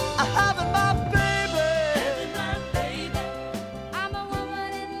 Having my baby. Having my baby. I'm a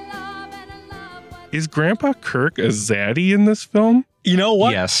woman in love, and I love what's Is Grandpa Kirk a zaddy in this film? You know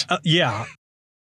what? Yes. Yeah.